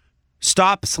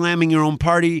 Stop slamming your own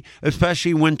party,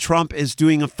 especially when Trump is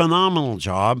doing a phenomenal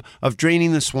job of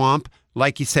draining the swamp,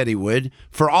 like he said he would.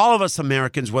 For all of us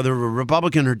Americans, whether we're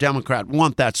Republican or Democrat,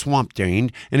 want that swamp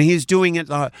drained. And he's doing it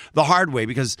the hard way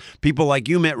because people like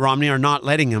you, Mitt Romney, are not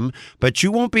letting him. But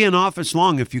you won't be in office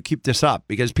long if you keep this up,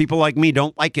 because people like me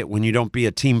don't like it when you don't be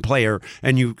a team player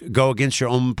and you go against your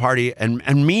own party and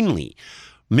meanly.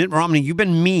 Mitt Romney, you've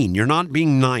been mean. You're not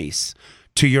being nice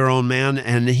to your own man,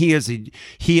 and he is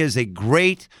a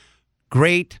great,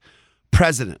 great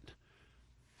president.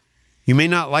 You may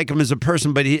not like him as a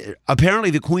person, but apparently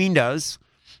the Queen does.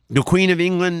 The Queen of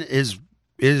England is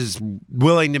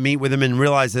willing to meet with him and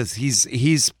realize that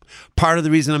he's part of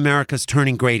the reason America's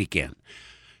turning great again.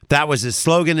 That was his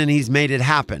slogan, and he's made it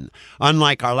happen.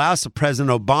 Unlike our last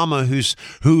President Obama,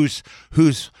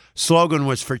 whose slogan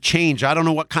was for change. I don't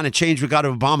know what kind of change we got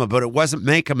of Obama, but it wasn't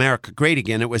make America great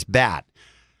again. It was bad.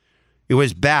 It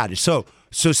was bad. So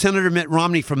Senator Mitt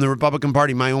Romney from the Republican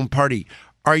Party, my own party,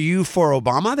 are you for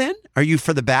Obama then? Are you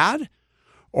for the bad?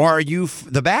 Or are you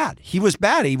the bad? He was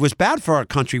bad. He was bad for our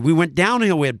country. We went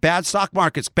downhill. We had bad stock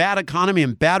markets, bad economy,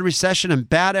 and bad recession, and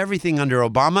bad everything under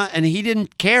Obama, and he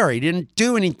didn't care. He didn't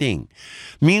do anything.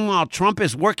 Meanwhile, Trump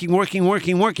is working.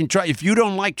 If you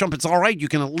don't like Trump, it's all right. You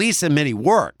can at least admit he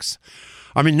works.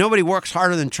 I mean, nobody works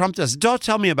harder than Trump does. Don't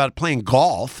tell me about playing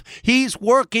golf. He's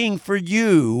working for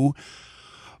you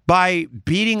by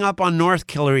beating up on North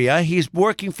Korea. He's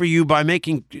working for you by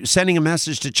sending a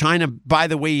message to China by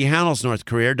the way he handles North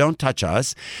Korea. Don't touch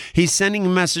us. He's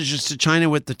sending messages to China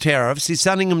with the tariffs. He's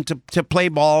sending them to play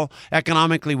ball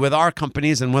economically with our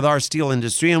companies and with our steel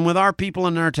industry and with our people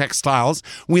and our textiles.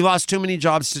 We lost too many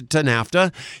jobs to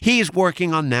NAFTA. He's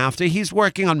working on NAFTA. He's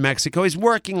working on Mexico. He's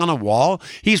working on a wall.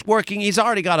 He's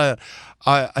already got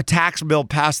a tax bill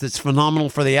passed that's phenomenal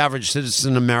for the average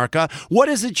citizen in America. What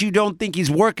is it you don't think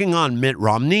he's working on, Mitt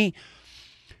Romney?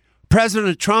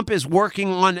 President Trump is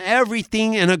working on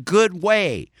everything in a good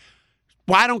way.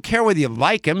 Well, I don't care whether you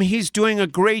like him. He's doing a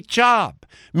great job.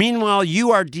 Meanwhile,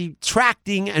 you are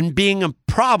detracting and being a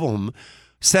problem,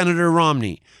 Senator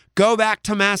Romney. Go back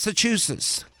to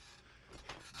Massachusetts.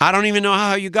 I don't even know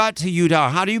how you got to Utah.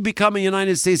 How do you become a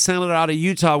United States Senator out of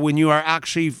Utah when you are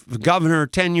actually governor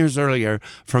 10 years earlier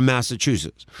from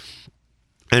Massachusetts?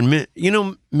 And,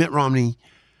 Mitt Romney,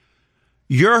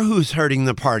 you're who's hurting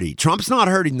the party. Trump's not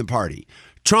hurting the party.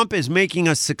 Trump is making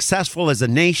us successful as a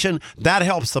nation. That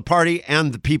helps the party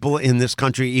and the people in this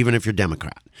country, even if you're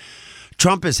Democrat.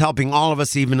 Trump is helping all of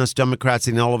us, even us Democrats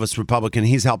and all of us Republicans.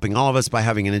 He's helping all of us by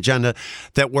having an agenda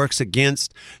that works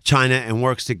against China and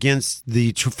works against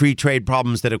the free trade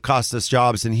problems that have cost us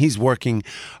jobs. And he's working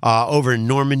over in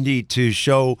Normandy to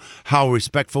show how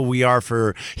respectful we are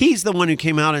for. He's the one who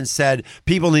came out and said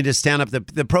people need to stand up.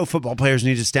 The pro football players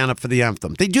need to stand up for the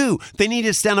anthem. They do. They need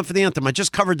to stand up for the anthem. I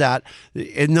just covered that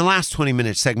in the last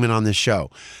 20-minute segment on this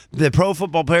show. The pro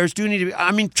football players do need to be.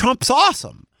 I mean, Trump's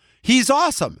awesome. He's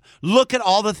awesome. Look at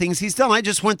all the things he's done. I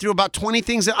just went through about 20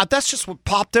 things. That's just what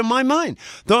popped in my mind.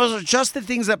 Those are just the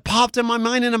things that popped in my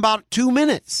mind in about 2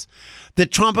 minutes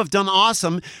that Trump have done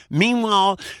awesome.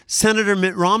 Meanwhile, Senator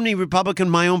Mitt Romney, Republican,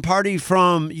 my own party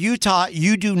from Utah,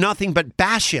 you do nothing but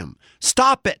bash him.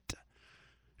 Stop it.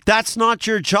 That's not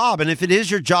your job. And if it is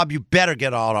your job, you better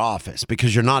get out of office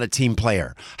because you're not a team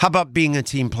player. How about being a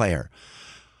team player?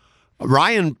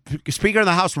 Ryan, Speaker of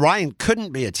the House, Ryan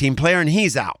couldn't be a team player, and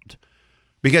he's out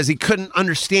because he couldn't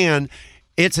understand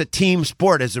it's a team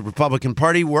sport as a Republican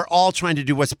Party. We're all trying to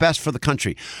do what's best for the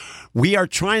country. We are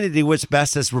trying to do what's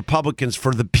best as Republicans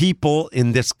for the people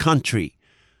in this country.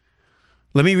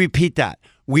 Let me repeat that.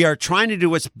 We are trying to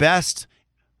do what's best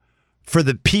for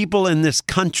the people in this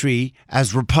country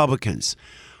as Republicans.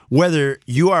 Whether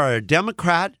you are a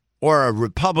Democrat or a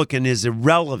Republican is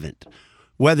irrelevant.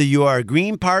 Whether you are a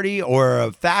Green Party or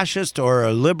a fascist or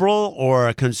a liberal or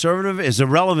a conservative is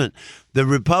irrelevant. The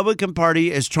Republican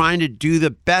Party is trying to do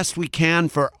the best we can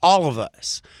for all of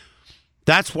us.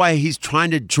 That's why he's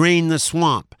trying to drain the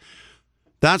swamp.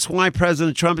 That's why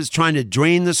President Trump is trying to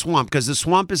drain the swamp, because the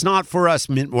swamp is not for us,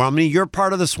 Mitt Romney. You're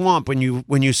part of the swamp when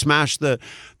you smash the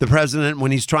president,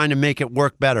 when he's trying to make it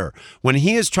work better. When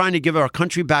he is trying to give our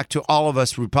country back to all of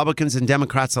us, Republicans and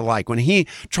Democrats alike.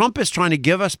 Trump is trying to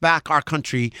give us back our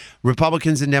country,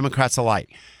 Republicans and Democrats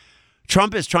alike.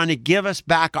 Trump is trying to give us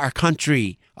back our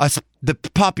country, us, the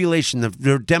population,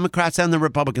 the Democrats and the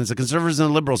Republicans, the conservatives and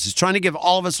the liberals. He's trying to give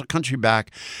all of us our country back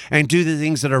and do the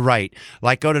things that are right,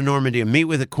 like go to Normandy and meet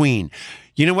with the Queen.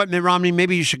 You know what, Mitt Romney?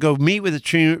 Maybe you should go meet with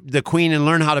the Queen and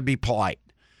learn how to be polite,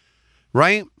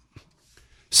 right?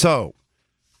 So,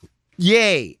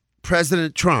 yay,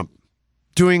 President Trump,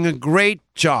 doing a great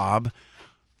job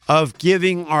of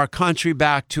giving our country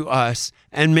back to us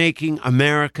and making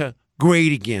America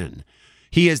great again.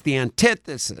 He is the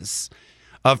antithesis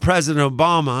of President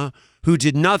Obama, who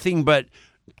did nothing but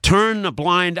turn a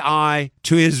blind eye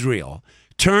to Israel,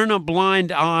 turn a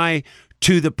blind eye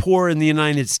to the poor in the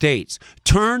United States,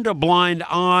 turned a blind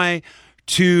eye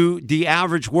to the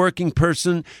average working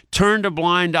person, turned a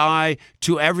blind eye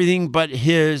to everything but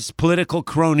his political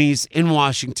cronies in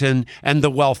Washington and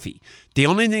the wealthy. The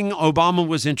only thing Obama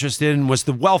was interested in was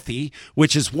the wealthy,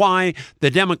 which is why the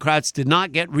Democrats did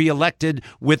not get reelected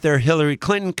with their Hillary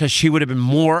Clinton, because she would have been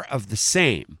more of the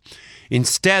same.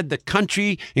 Instead, the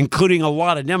country, including a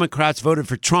lot of Democrats, voted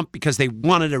for Trump because they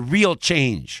wanted a real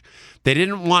change. They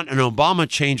didn't want an Obama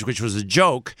change, which was a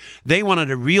joke. They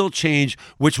wanted a real change,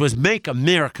 which was make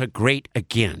America great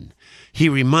again. He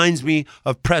reminds me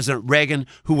of President Reagan,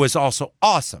 who was also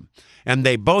awesome. And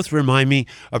they both remind me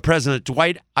of President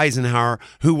Dwight Eisenhower,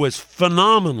 who was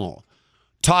phenomenal.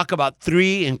 Talk about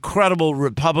three incredible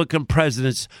Republican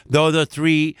presidents, though they're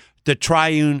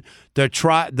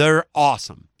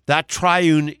awesome. That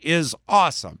triune is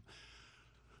awesome.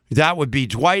 That would be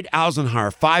Dwight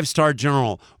Eisenhower, 5-star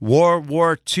general, World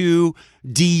War II,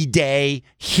 D-Day,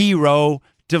 hero,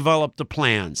 developed the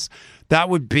plans. That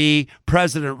would be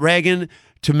President Reagan,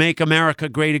 to make America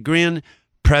great again,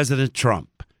 President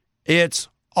Trump. It's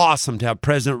awesome to have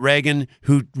President Reagan,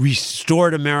 who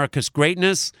restored America's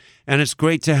greatness, and it's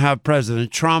great to have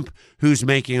President Trump, who's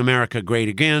making America great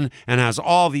again and has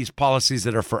all these policies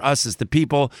that are for us as the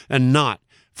people and not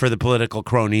for the political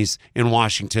cronies in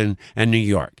Washington and New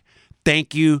York.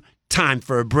 Thank you. Time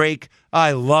for a break.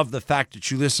 I love the fact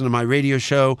that you listen to my radio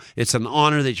show. It's an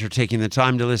honor that you're taking the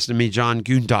time to listen to me, John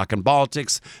Kuhn, talking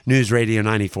politics, News Radio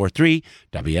 94.3,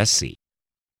 WSC.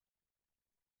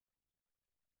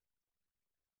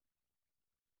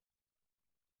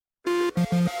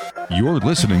 You're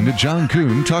listening to John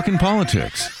Kuhn Talking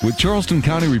Politics with Charleston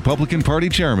County Republican Party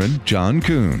Chairman John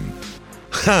Kuhn.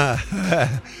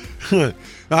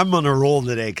 I'm on a roll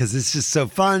today because it's just so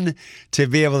fun to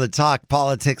be able to talk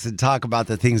politics and talk about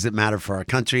the things that matter for our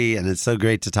country. And it's so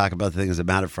great to talk about the things that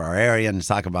matter for our area and to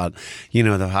talk about,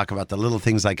 the little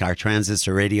things like our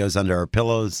transistor radios under our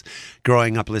pillows,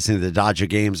 growing up listening to the Dodger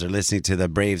games or listening to the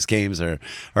Braves games or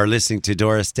listening to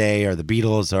Doris Day or the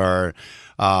Beatles or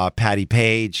Patty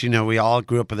Page. We all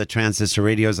grew up with the transistor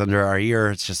radios under our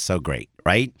ear. It's just so great,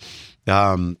 right?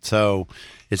 So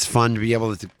it's fun to be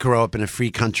able to grow up in a free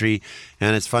country,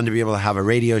 and it's fun to be able to have a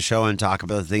radio show and talk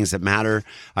about the things that matter.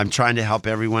 I'm trying to help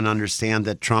everyone understand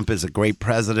that Trump is a great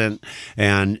president,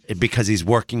 and because he's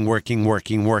working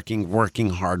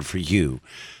hard for you.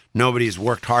 Nobody's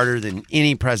worked harder than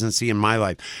any presidency in my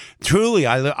life. Truly,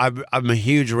 I'm a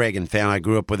huge Reagan fan. I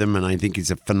grew up with him, and I think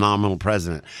he's a phenomenal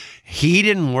president. He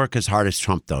didn't work as hard as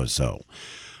Trump does, though.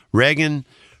 Reagan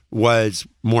was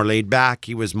more laid back.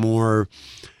 He was more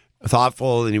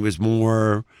thoughtful, and he was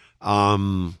more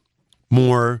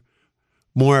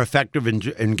effective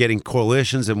in getting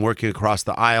coalitions and working across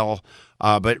the aisle.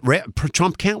 But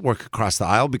Trump can't work across the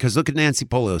aisle because look at Nancy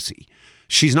Pelosi.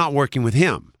 She's not working with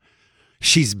him.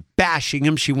 She's bashing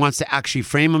him. She wants to actually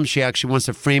frame him. She actually wants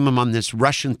to frame him on this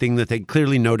Russian thing that they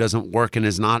clearly know doesn't work and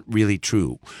is not really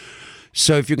true.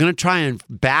 So if you're going to try and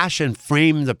bash and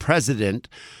frame the president,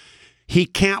 he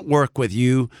can't work with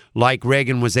you like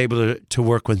Reagan was able to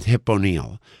work with Tip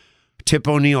O'Neill. Tip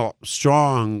O'Neill,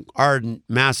 strong, ardent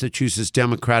Massachusetts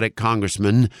Democratic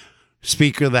congressman,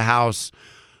 Speaker of the House.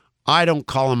 I don't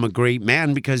call him a great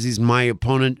man because he's my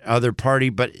opponent, other party,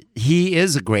 but he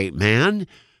is a great man,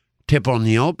 Tip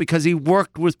O'Neill, because he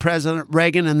worked with President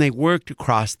Reagan and they worked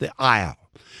across the aisle.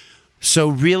 So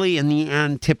really, in the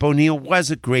end, Tip O'Neill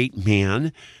was a great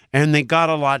man, and they got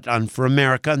a lot done for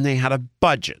America, and they had a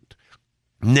budget.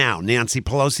 Now, Nancy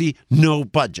Pelosi, no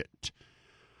budget.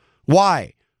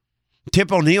 Why?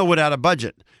 Tip O'Neill would have a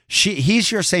budget.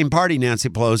 He's your same party, Nancy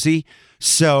Pelosi.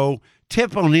 So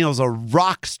Tip O'Neill's a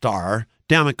rock star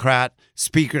Democrat,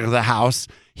 Speaker of the House.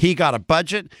 He got a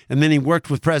budget, and then he worked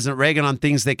with President Reagan on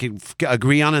things they could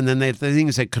agree on, and then the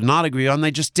things they could not agree on,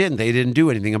 they just didn't. They didn't do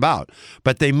anything about.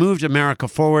 But they moved America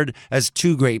forward as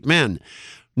two great men.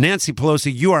 Nancy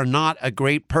Pelosi, you are not a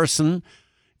great person.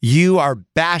 You are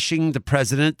bashing the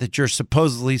president that you're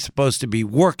supposedly supposed to be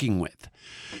working with.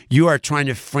 You are trying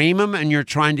to frame him, and you're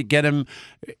trying to get him,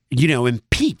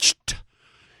 impeached.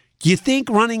 You think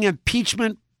running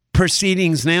impeachment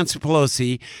proceedings, Nancy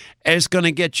Pelosi, is going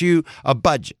to get you a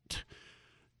budget?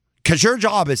 Because your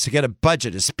job is to get a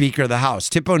budget as Speaker of the House.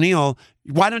 Tip O'Neill,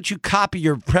 why don't you copy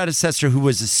your predecessor who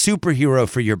was a superhero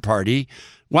for your party?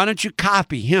 Why don't you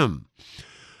copy him?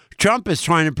 Trump is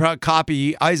trying to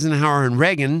copy Eisenhower and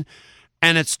Reagan,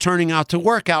 and it's turning out to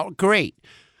work out great.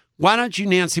 Why don't you,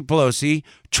 Nancy Pelosi,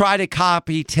 try to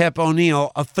copy Tip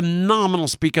O'Neill, a phenomenal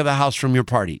Speaker of the House from your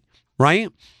party, right?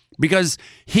 Because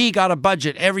he got a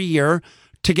budget every year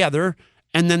together,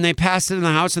 and then they passed it in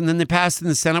the House, and then they passed it in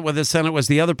the Senate, whether the Senate was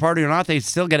the other party or not. They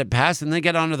still get it passed, and they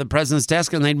get onto the president's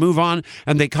desk, and they'd move on,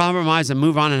 and they compromise and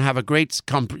move on and have a great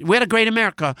we had a great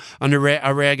America under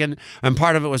Reagan, and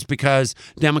part of it was because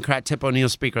Democrat Tip O'Neill,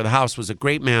 Speaker of the House, was a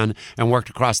great man and worked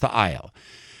across the aisle.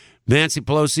 Nancy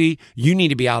Pelosi, you need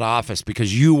to be out of office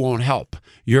because you won't help.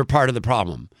 You're part of the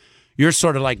problem. You're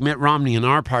sort of like Mitt Romney in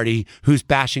our party who's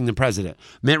bashing the president.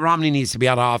 Mitt Romney needs to be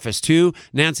out of office too.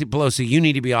 Nancy Pelosi, you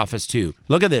need to be office too.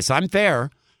 Look at this. I'm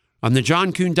fair. On the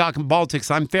John Kuhn Talking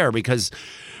Politics, I'm fair because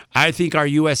I think our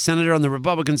U.S. Senator on the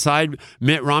Republican side,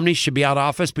 Mitt Romney, should be out of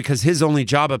office because his only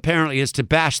job apparently is to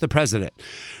bash the president.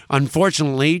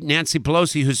 Unfortunately, Nancy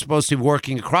Pelosi, who's supposed to be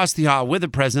working across the aisle with the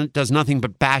president, does nothing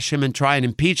but bash him and try and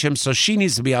impeach him, so she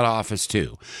needs to be out of office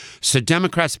too. So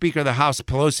Democrat Speaker of the House,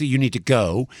 Pelosi, you need to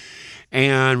go.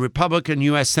 And Republican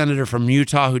U.S. Senator from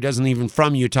Utah, who doesn't even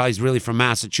from Utah, he's really from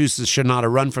Massachusetts, should not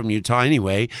have run from Utah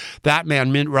anyway. That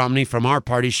man, Mitt Romney, from our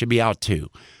party should be out too.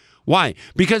 Why?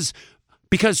 Because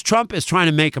Trump is trying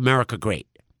to make America great.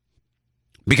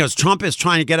 Because Trump is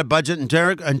trying to get a budget,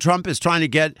 and Trump is trying to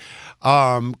get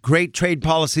great trade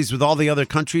policies with all the other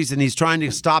countries, and he's trying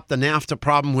to stop the NAFTA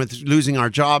problem with losing our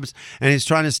jobs, and he's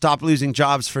trying to stop losing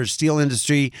jobs for steel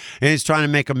industry, and he's trying to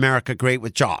make America great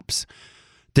with jobs.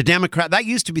 That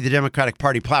used to be the Democratic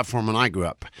Party platform when I grew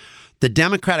up. The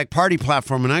Democratic Party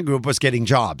platform when I grew up was getting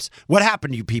jobs. What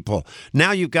happened to you people?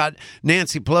 Now you've got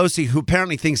Nancy Pelosi, who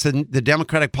apparently thinks that the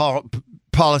Democratic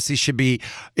policy should be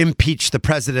impeach the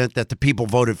president that the people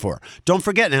voted for. Don't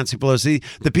forget, Nancy Pelosi,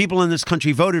 the people in this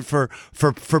country voted for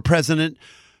President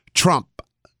Trump.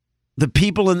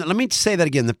 Let me say that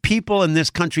again. The people in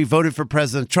this country voted for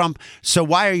President Trump. So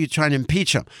why are you trying to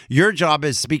impeach him? Your job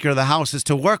as Speaker of the House is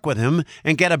to work with him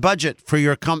and get a budget for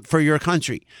your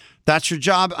country. That's your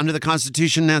job under the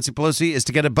Constitution, Nancy Pelosi, is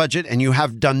to get a budget, and you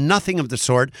have done nothing of the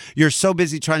sort. You're so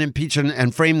busy trying to impeach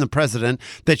and frame the president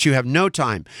that you have no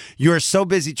time. You are so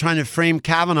busy trying to frame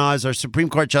Kavanaugh as our Supreme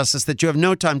Court justice that you have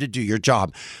no time to do your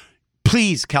job.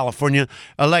 Please, California,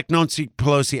 elect Nancy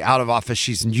Pelosi out of office.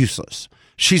 She's useless.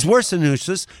 She's worse than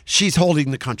useless. She's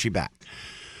holding the country back.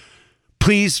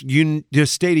 Please, the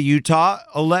state of Utah,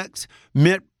 elect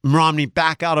Mitt Romney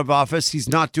back out of office. He's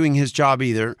not doing his job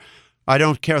either. I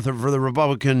don't care for the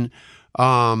Republican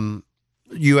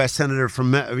U.S. Senator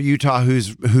from Utah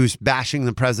who's bashing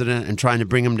the president and trying to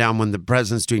bring him down when the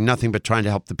president's doing nothing but trying to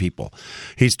help the people.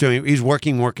 He's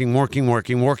working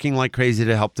like crazy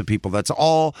to help the people. That's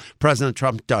all President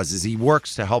Trump does, is he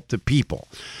works to help the people.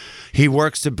 He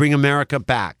works to bring America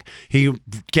back. He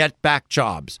get back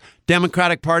jobs.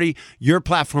 Democratic Party, your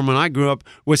platform when I grew up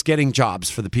was getting jobs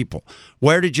for the people.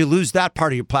 Where did you lose that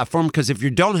part of your platform? Because if you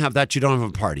don't have that, you don't have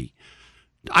a party.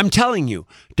 I'm telling you,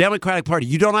 Democratic Party,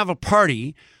 you don't have a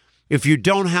party if you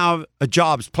don't have a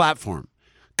jobs platform,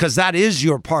 because that is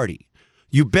your party.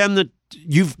 You've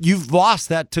lost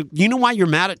that to. You know why you're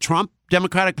mad at Trump,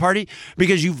 Democratic Party?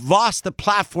 Because you've lost the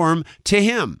platform to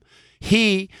him.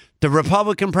 He, the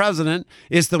Republican president,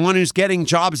 is the one who's getting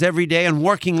jobs every day and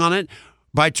working on it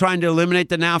by trying to eliminate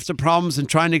the NAFTA problems and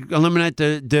trying to eliminate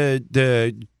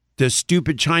the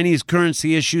stupid Chinese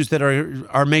currency issues that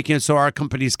are making it so our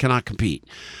companies cannot compete.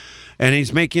 And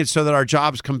he's making it so that our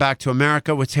jobs come back to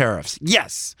America with tariffs.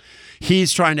 Yes,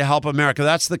 he's trying to help America.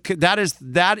 That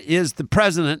is the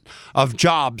president of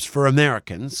jobs for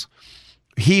Americans.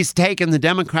 He's taken the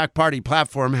Democratic Party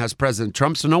platform, has President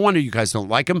Trump, so no wonder you guys don't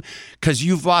like him, because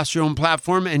you've lost your own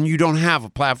platform and you don't have a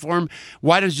platform.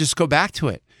 Why don't you just go back to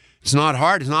it? It's not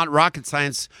hard. It's not rocket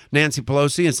science, Nancy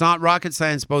Pelosi. It's not rocket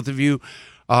science, both of you,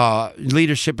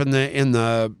 leadership in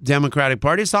the Democratic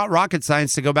Party. It's not rocket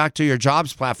science to go back to your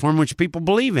jobs platform, which people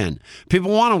believe in.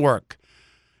 People want to work.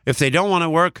 If they don't want to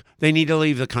work, they need to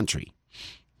leave the country.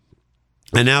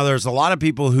 And now there's a lot of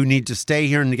people who need to stay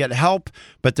here and to get help,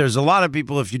 but there's a lot of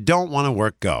people, if you don't want to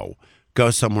work, go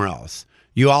somewhere else.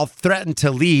 You all threatened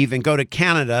to leave and go to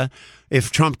Canada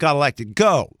if Trump got elected.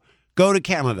 Go to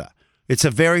Canada. It's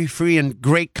a very free and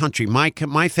great country.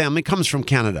 My family comes from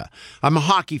Canada. I'm a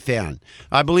hockey fan.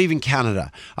 I believe in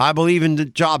Canada. I believe in the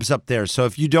jobs up there. So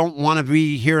if you don't want to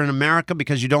be here in America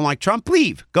because you don't like Trump,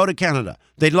 leave. Go to Canada.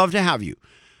 They'd love to have you.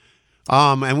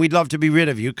 And we'd love to be rid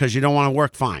of you because you don't want to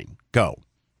work. Fine. Go.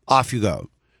 Off you go.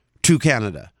 To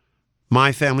Canada.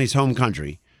 My family's home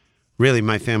country. Really,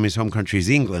 my family's home country is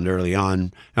England early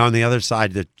on. On the other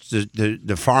side,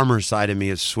 the farmer side of me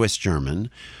is Swiss-German.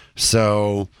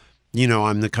 So,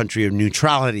 I'm the country of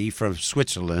neutrality from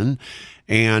Switzerland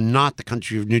and not the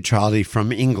country of neutrality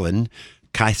from England.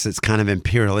 Guys, it's kind of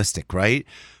imperialistic, right?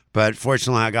 But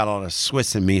fortunately, I got a lot of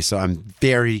Swiss in me, so I'm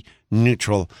very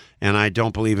neutral, and I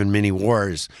don't believe in many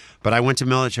wars. But I went to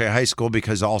military high school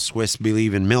because all Swiss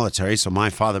believe in military, so my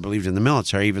father believed in the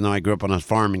military, even though I grew up on a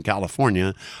farm in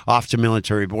California, off to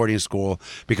military boarding school,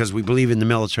 because we believe in the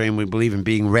military and we believe in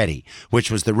being ready,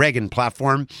 which was the Reagan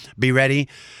platform. Be ready,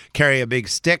 carry a big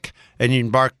stick, and you can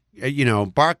bark,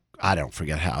 I don't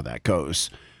forget how that goes.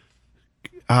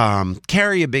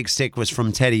 Carry a big stick was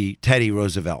from Teddy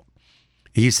Roosevelt.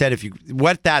 He said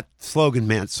what that slogan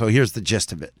meant, so here's the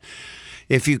gist of it.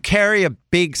 If you carry a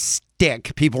big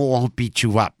stick, people won't beat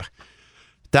you up.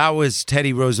 That was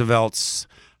Teddy Roosevelt's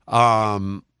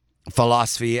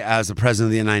philosophy as the president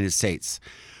of the United States.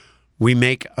 We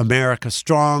make America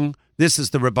strong. This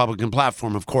is the Republican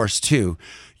platform, of course, too.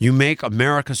 You make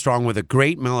America strong with a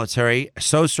great military,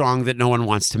 so strong that no one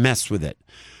wants to mess with it.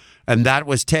 And that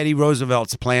was Teddy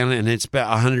Roosevelt's plan, and it's been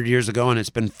 100 years ago, and it's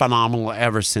been phenomenal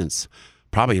ever since.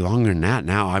 Probably longer than that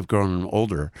now. I've grown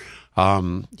older.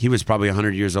 He was probably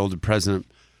 100 years old, the president,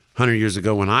 100 years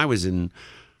ago when I was in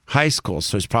high school.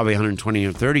 So it's probably 120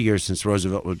 or 30 years since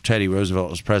Teddy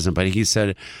Roosevelt was president. But he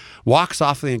said, walk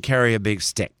softly and carry a big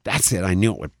stick. That's it. I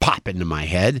knew it would pop into my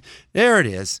head. There it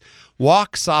is.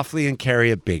 Walk softly and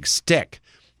carry a big stick.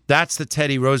 That's the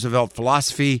Teddy Roosevelt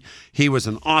philosophy. He was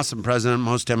an awesome president.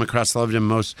 Most Democrats loved him.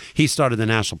 He started the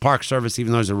National Park Service,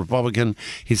 even though he's a Republican.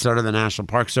 He started the National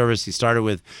Park Service. He started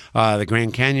with the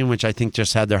Grand Canyon, which I think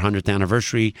just had their 100th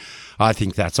anniversary. I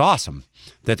think that's awesome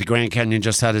that the Grand Canyon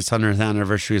just had its 100th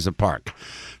anniversary as a park.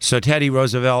 So Teddy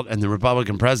Roosevelt and the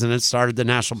Republican president started the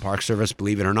National Park Service,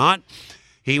 believe it or not.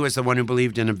 He was the one who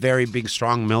believed in a very big,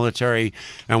 strong military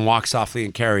and walk softly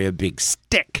and carry a big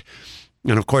stick.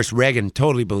 And, of course, Reagan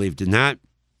totally believed in that.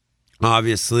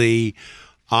 Obviously,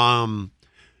 our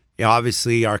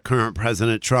current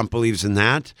president, Trump, believes in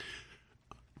that.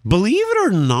 Believe it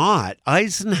or not,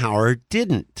 Eisenhower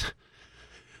didn't.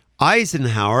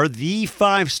 Eisenhower, the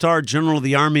 5-star general of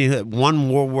the Army that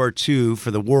won World War II for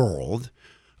the world,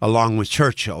 along with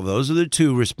Churchill. Those are the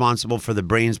two responsible for the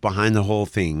brains behind the whole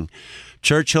thing.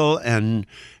 Churchill and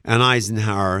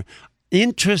Eisenhower.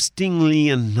 Interestingly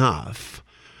enough,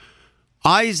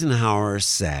 Eisenhower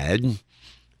said,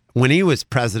 when he was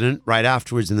president, right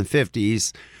afterwards in the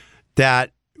 50s, that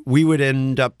we would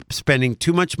end up spending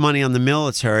too much money on the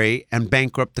military and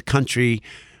bankrupt the country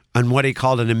on what he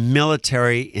called a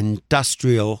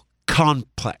military-industrial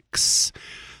complex.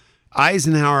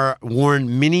 Eisenhower warned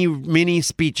many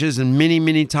speeches and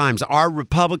many times. Our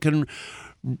Republican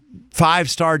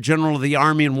 5-star general of the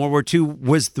Army in World War II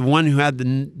was the one who had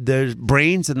the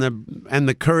brains and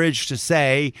the courage to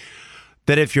say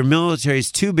that if your military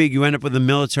is too big, you end up with a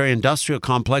military-industrial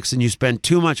complex and you spend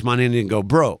too much money and you go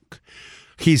broke.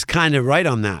 He's kind of right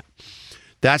on that.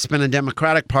 That's been a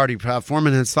Democratic Party platform,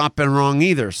 and it's not been wrong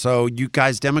either. So you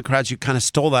guys, Democrats, you kind of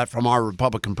stole that from our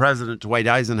Republican president. Dwight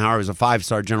Eisenhower was a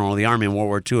 5-star general of the Army in World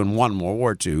War II and won World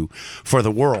War II for the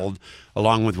world,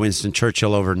 along with Winston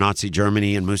Churchill over Nazi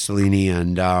Germany and Mussolini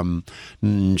and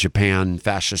Japan,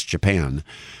 fascist Japan.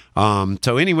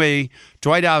 So anyway,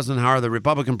 Dwight Eisenhower, the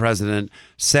Republican president,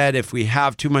 said if we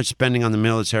have too much spending on the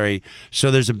military, so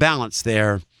there's a balance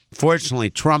there. Fortunately,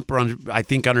 Trump, I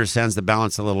think, understands the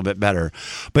balance a little bit better.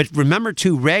 But remember,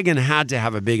 too, Reagan had to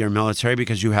have a bigger military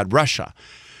because you had Russia.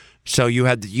 So you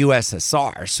had the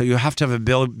USSR. So you have to have a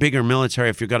bigger military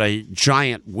if you've got a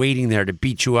giant waiting there to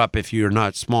beat you up if you're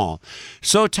not small.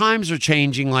 So times are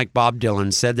changing, like Bob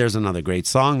Dylan said. There's another great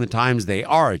song. The times, they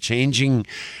are changing.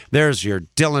 There's your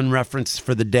Dylan reference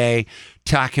for the day.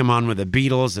 Tack him on with the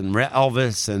Beatles and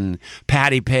Elvis and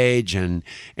Patti Page and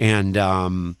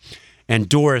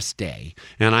Doris Day.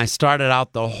 And I started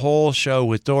out the whole show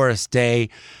with Doris Day.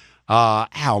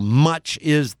 How much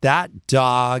is that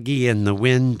doggy in the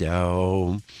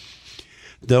window?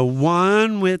 The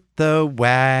one with the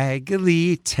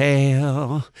waggly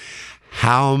tail.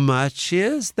 How much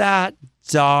is that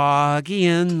doggy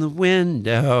in the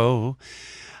window?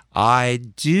 I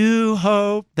do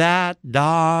hope that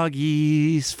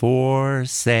doggy's for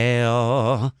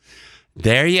sale.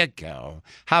 There you go.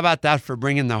 How about that for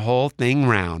bringing the whole thing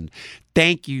round?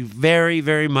 Thank you very,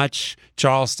 very much,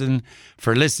 Charleston,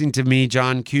 for listening to me,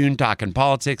 John Kuhn, talking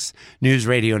politics, News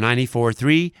Radio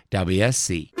 94.3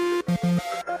 WSC.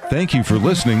 Thank you for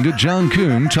listening to John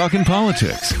Kuhn Talking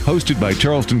Politics, hosted by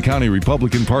Charleston County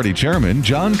Republican Party Chairman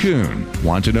John Kuhn.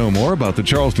 Want to know more about the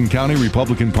Charleston County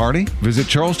Republican Party? Visit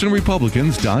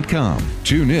charlestonrepublicans.com.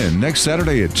 Tune in next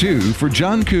Saturday at 2 for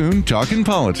John Kuhn Talking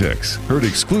Politics, heard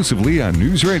exclusively on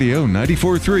News Radio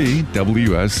 94.3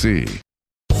 WSC.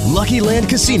 Lucky Land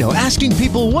Casino, asking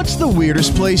people, what's the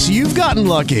weirdest place you've gotten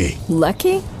lucky?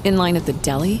 Lucky? In line at the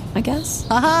deli, I guess?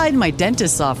 Aha, in my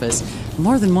dentist's office.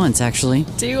 More than once, actually.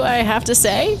 Do I have to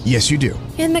say? Yes, you do.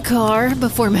 In the car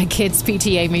before my kids'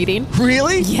 PTA meeting.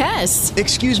 Really? Yes.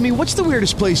 Excuse me, what's the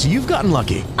weirdest place you've gotten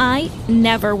lucky? I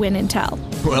never win and tell.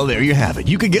 Well, there you have it.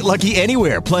 You can get lucky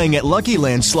anywhere, playing at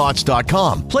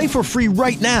LuckyLandSlots.com. Play for free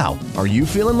right now. Are you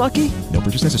feeling lucky? No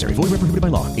purchase necessary. Void where prohibited by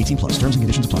law. 18+. Terms and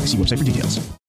conditions apply. See website for details.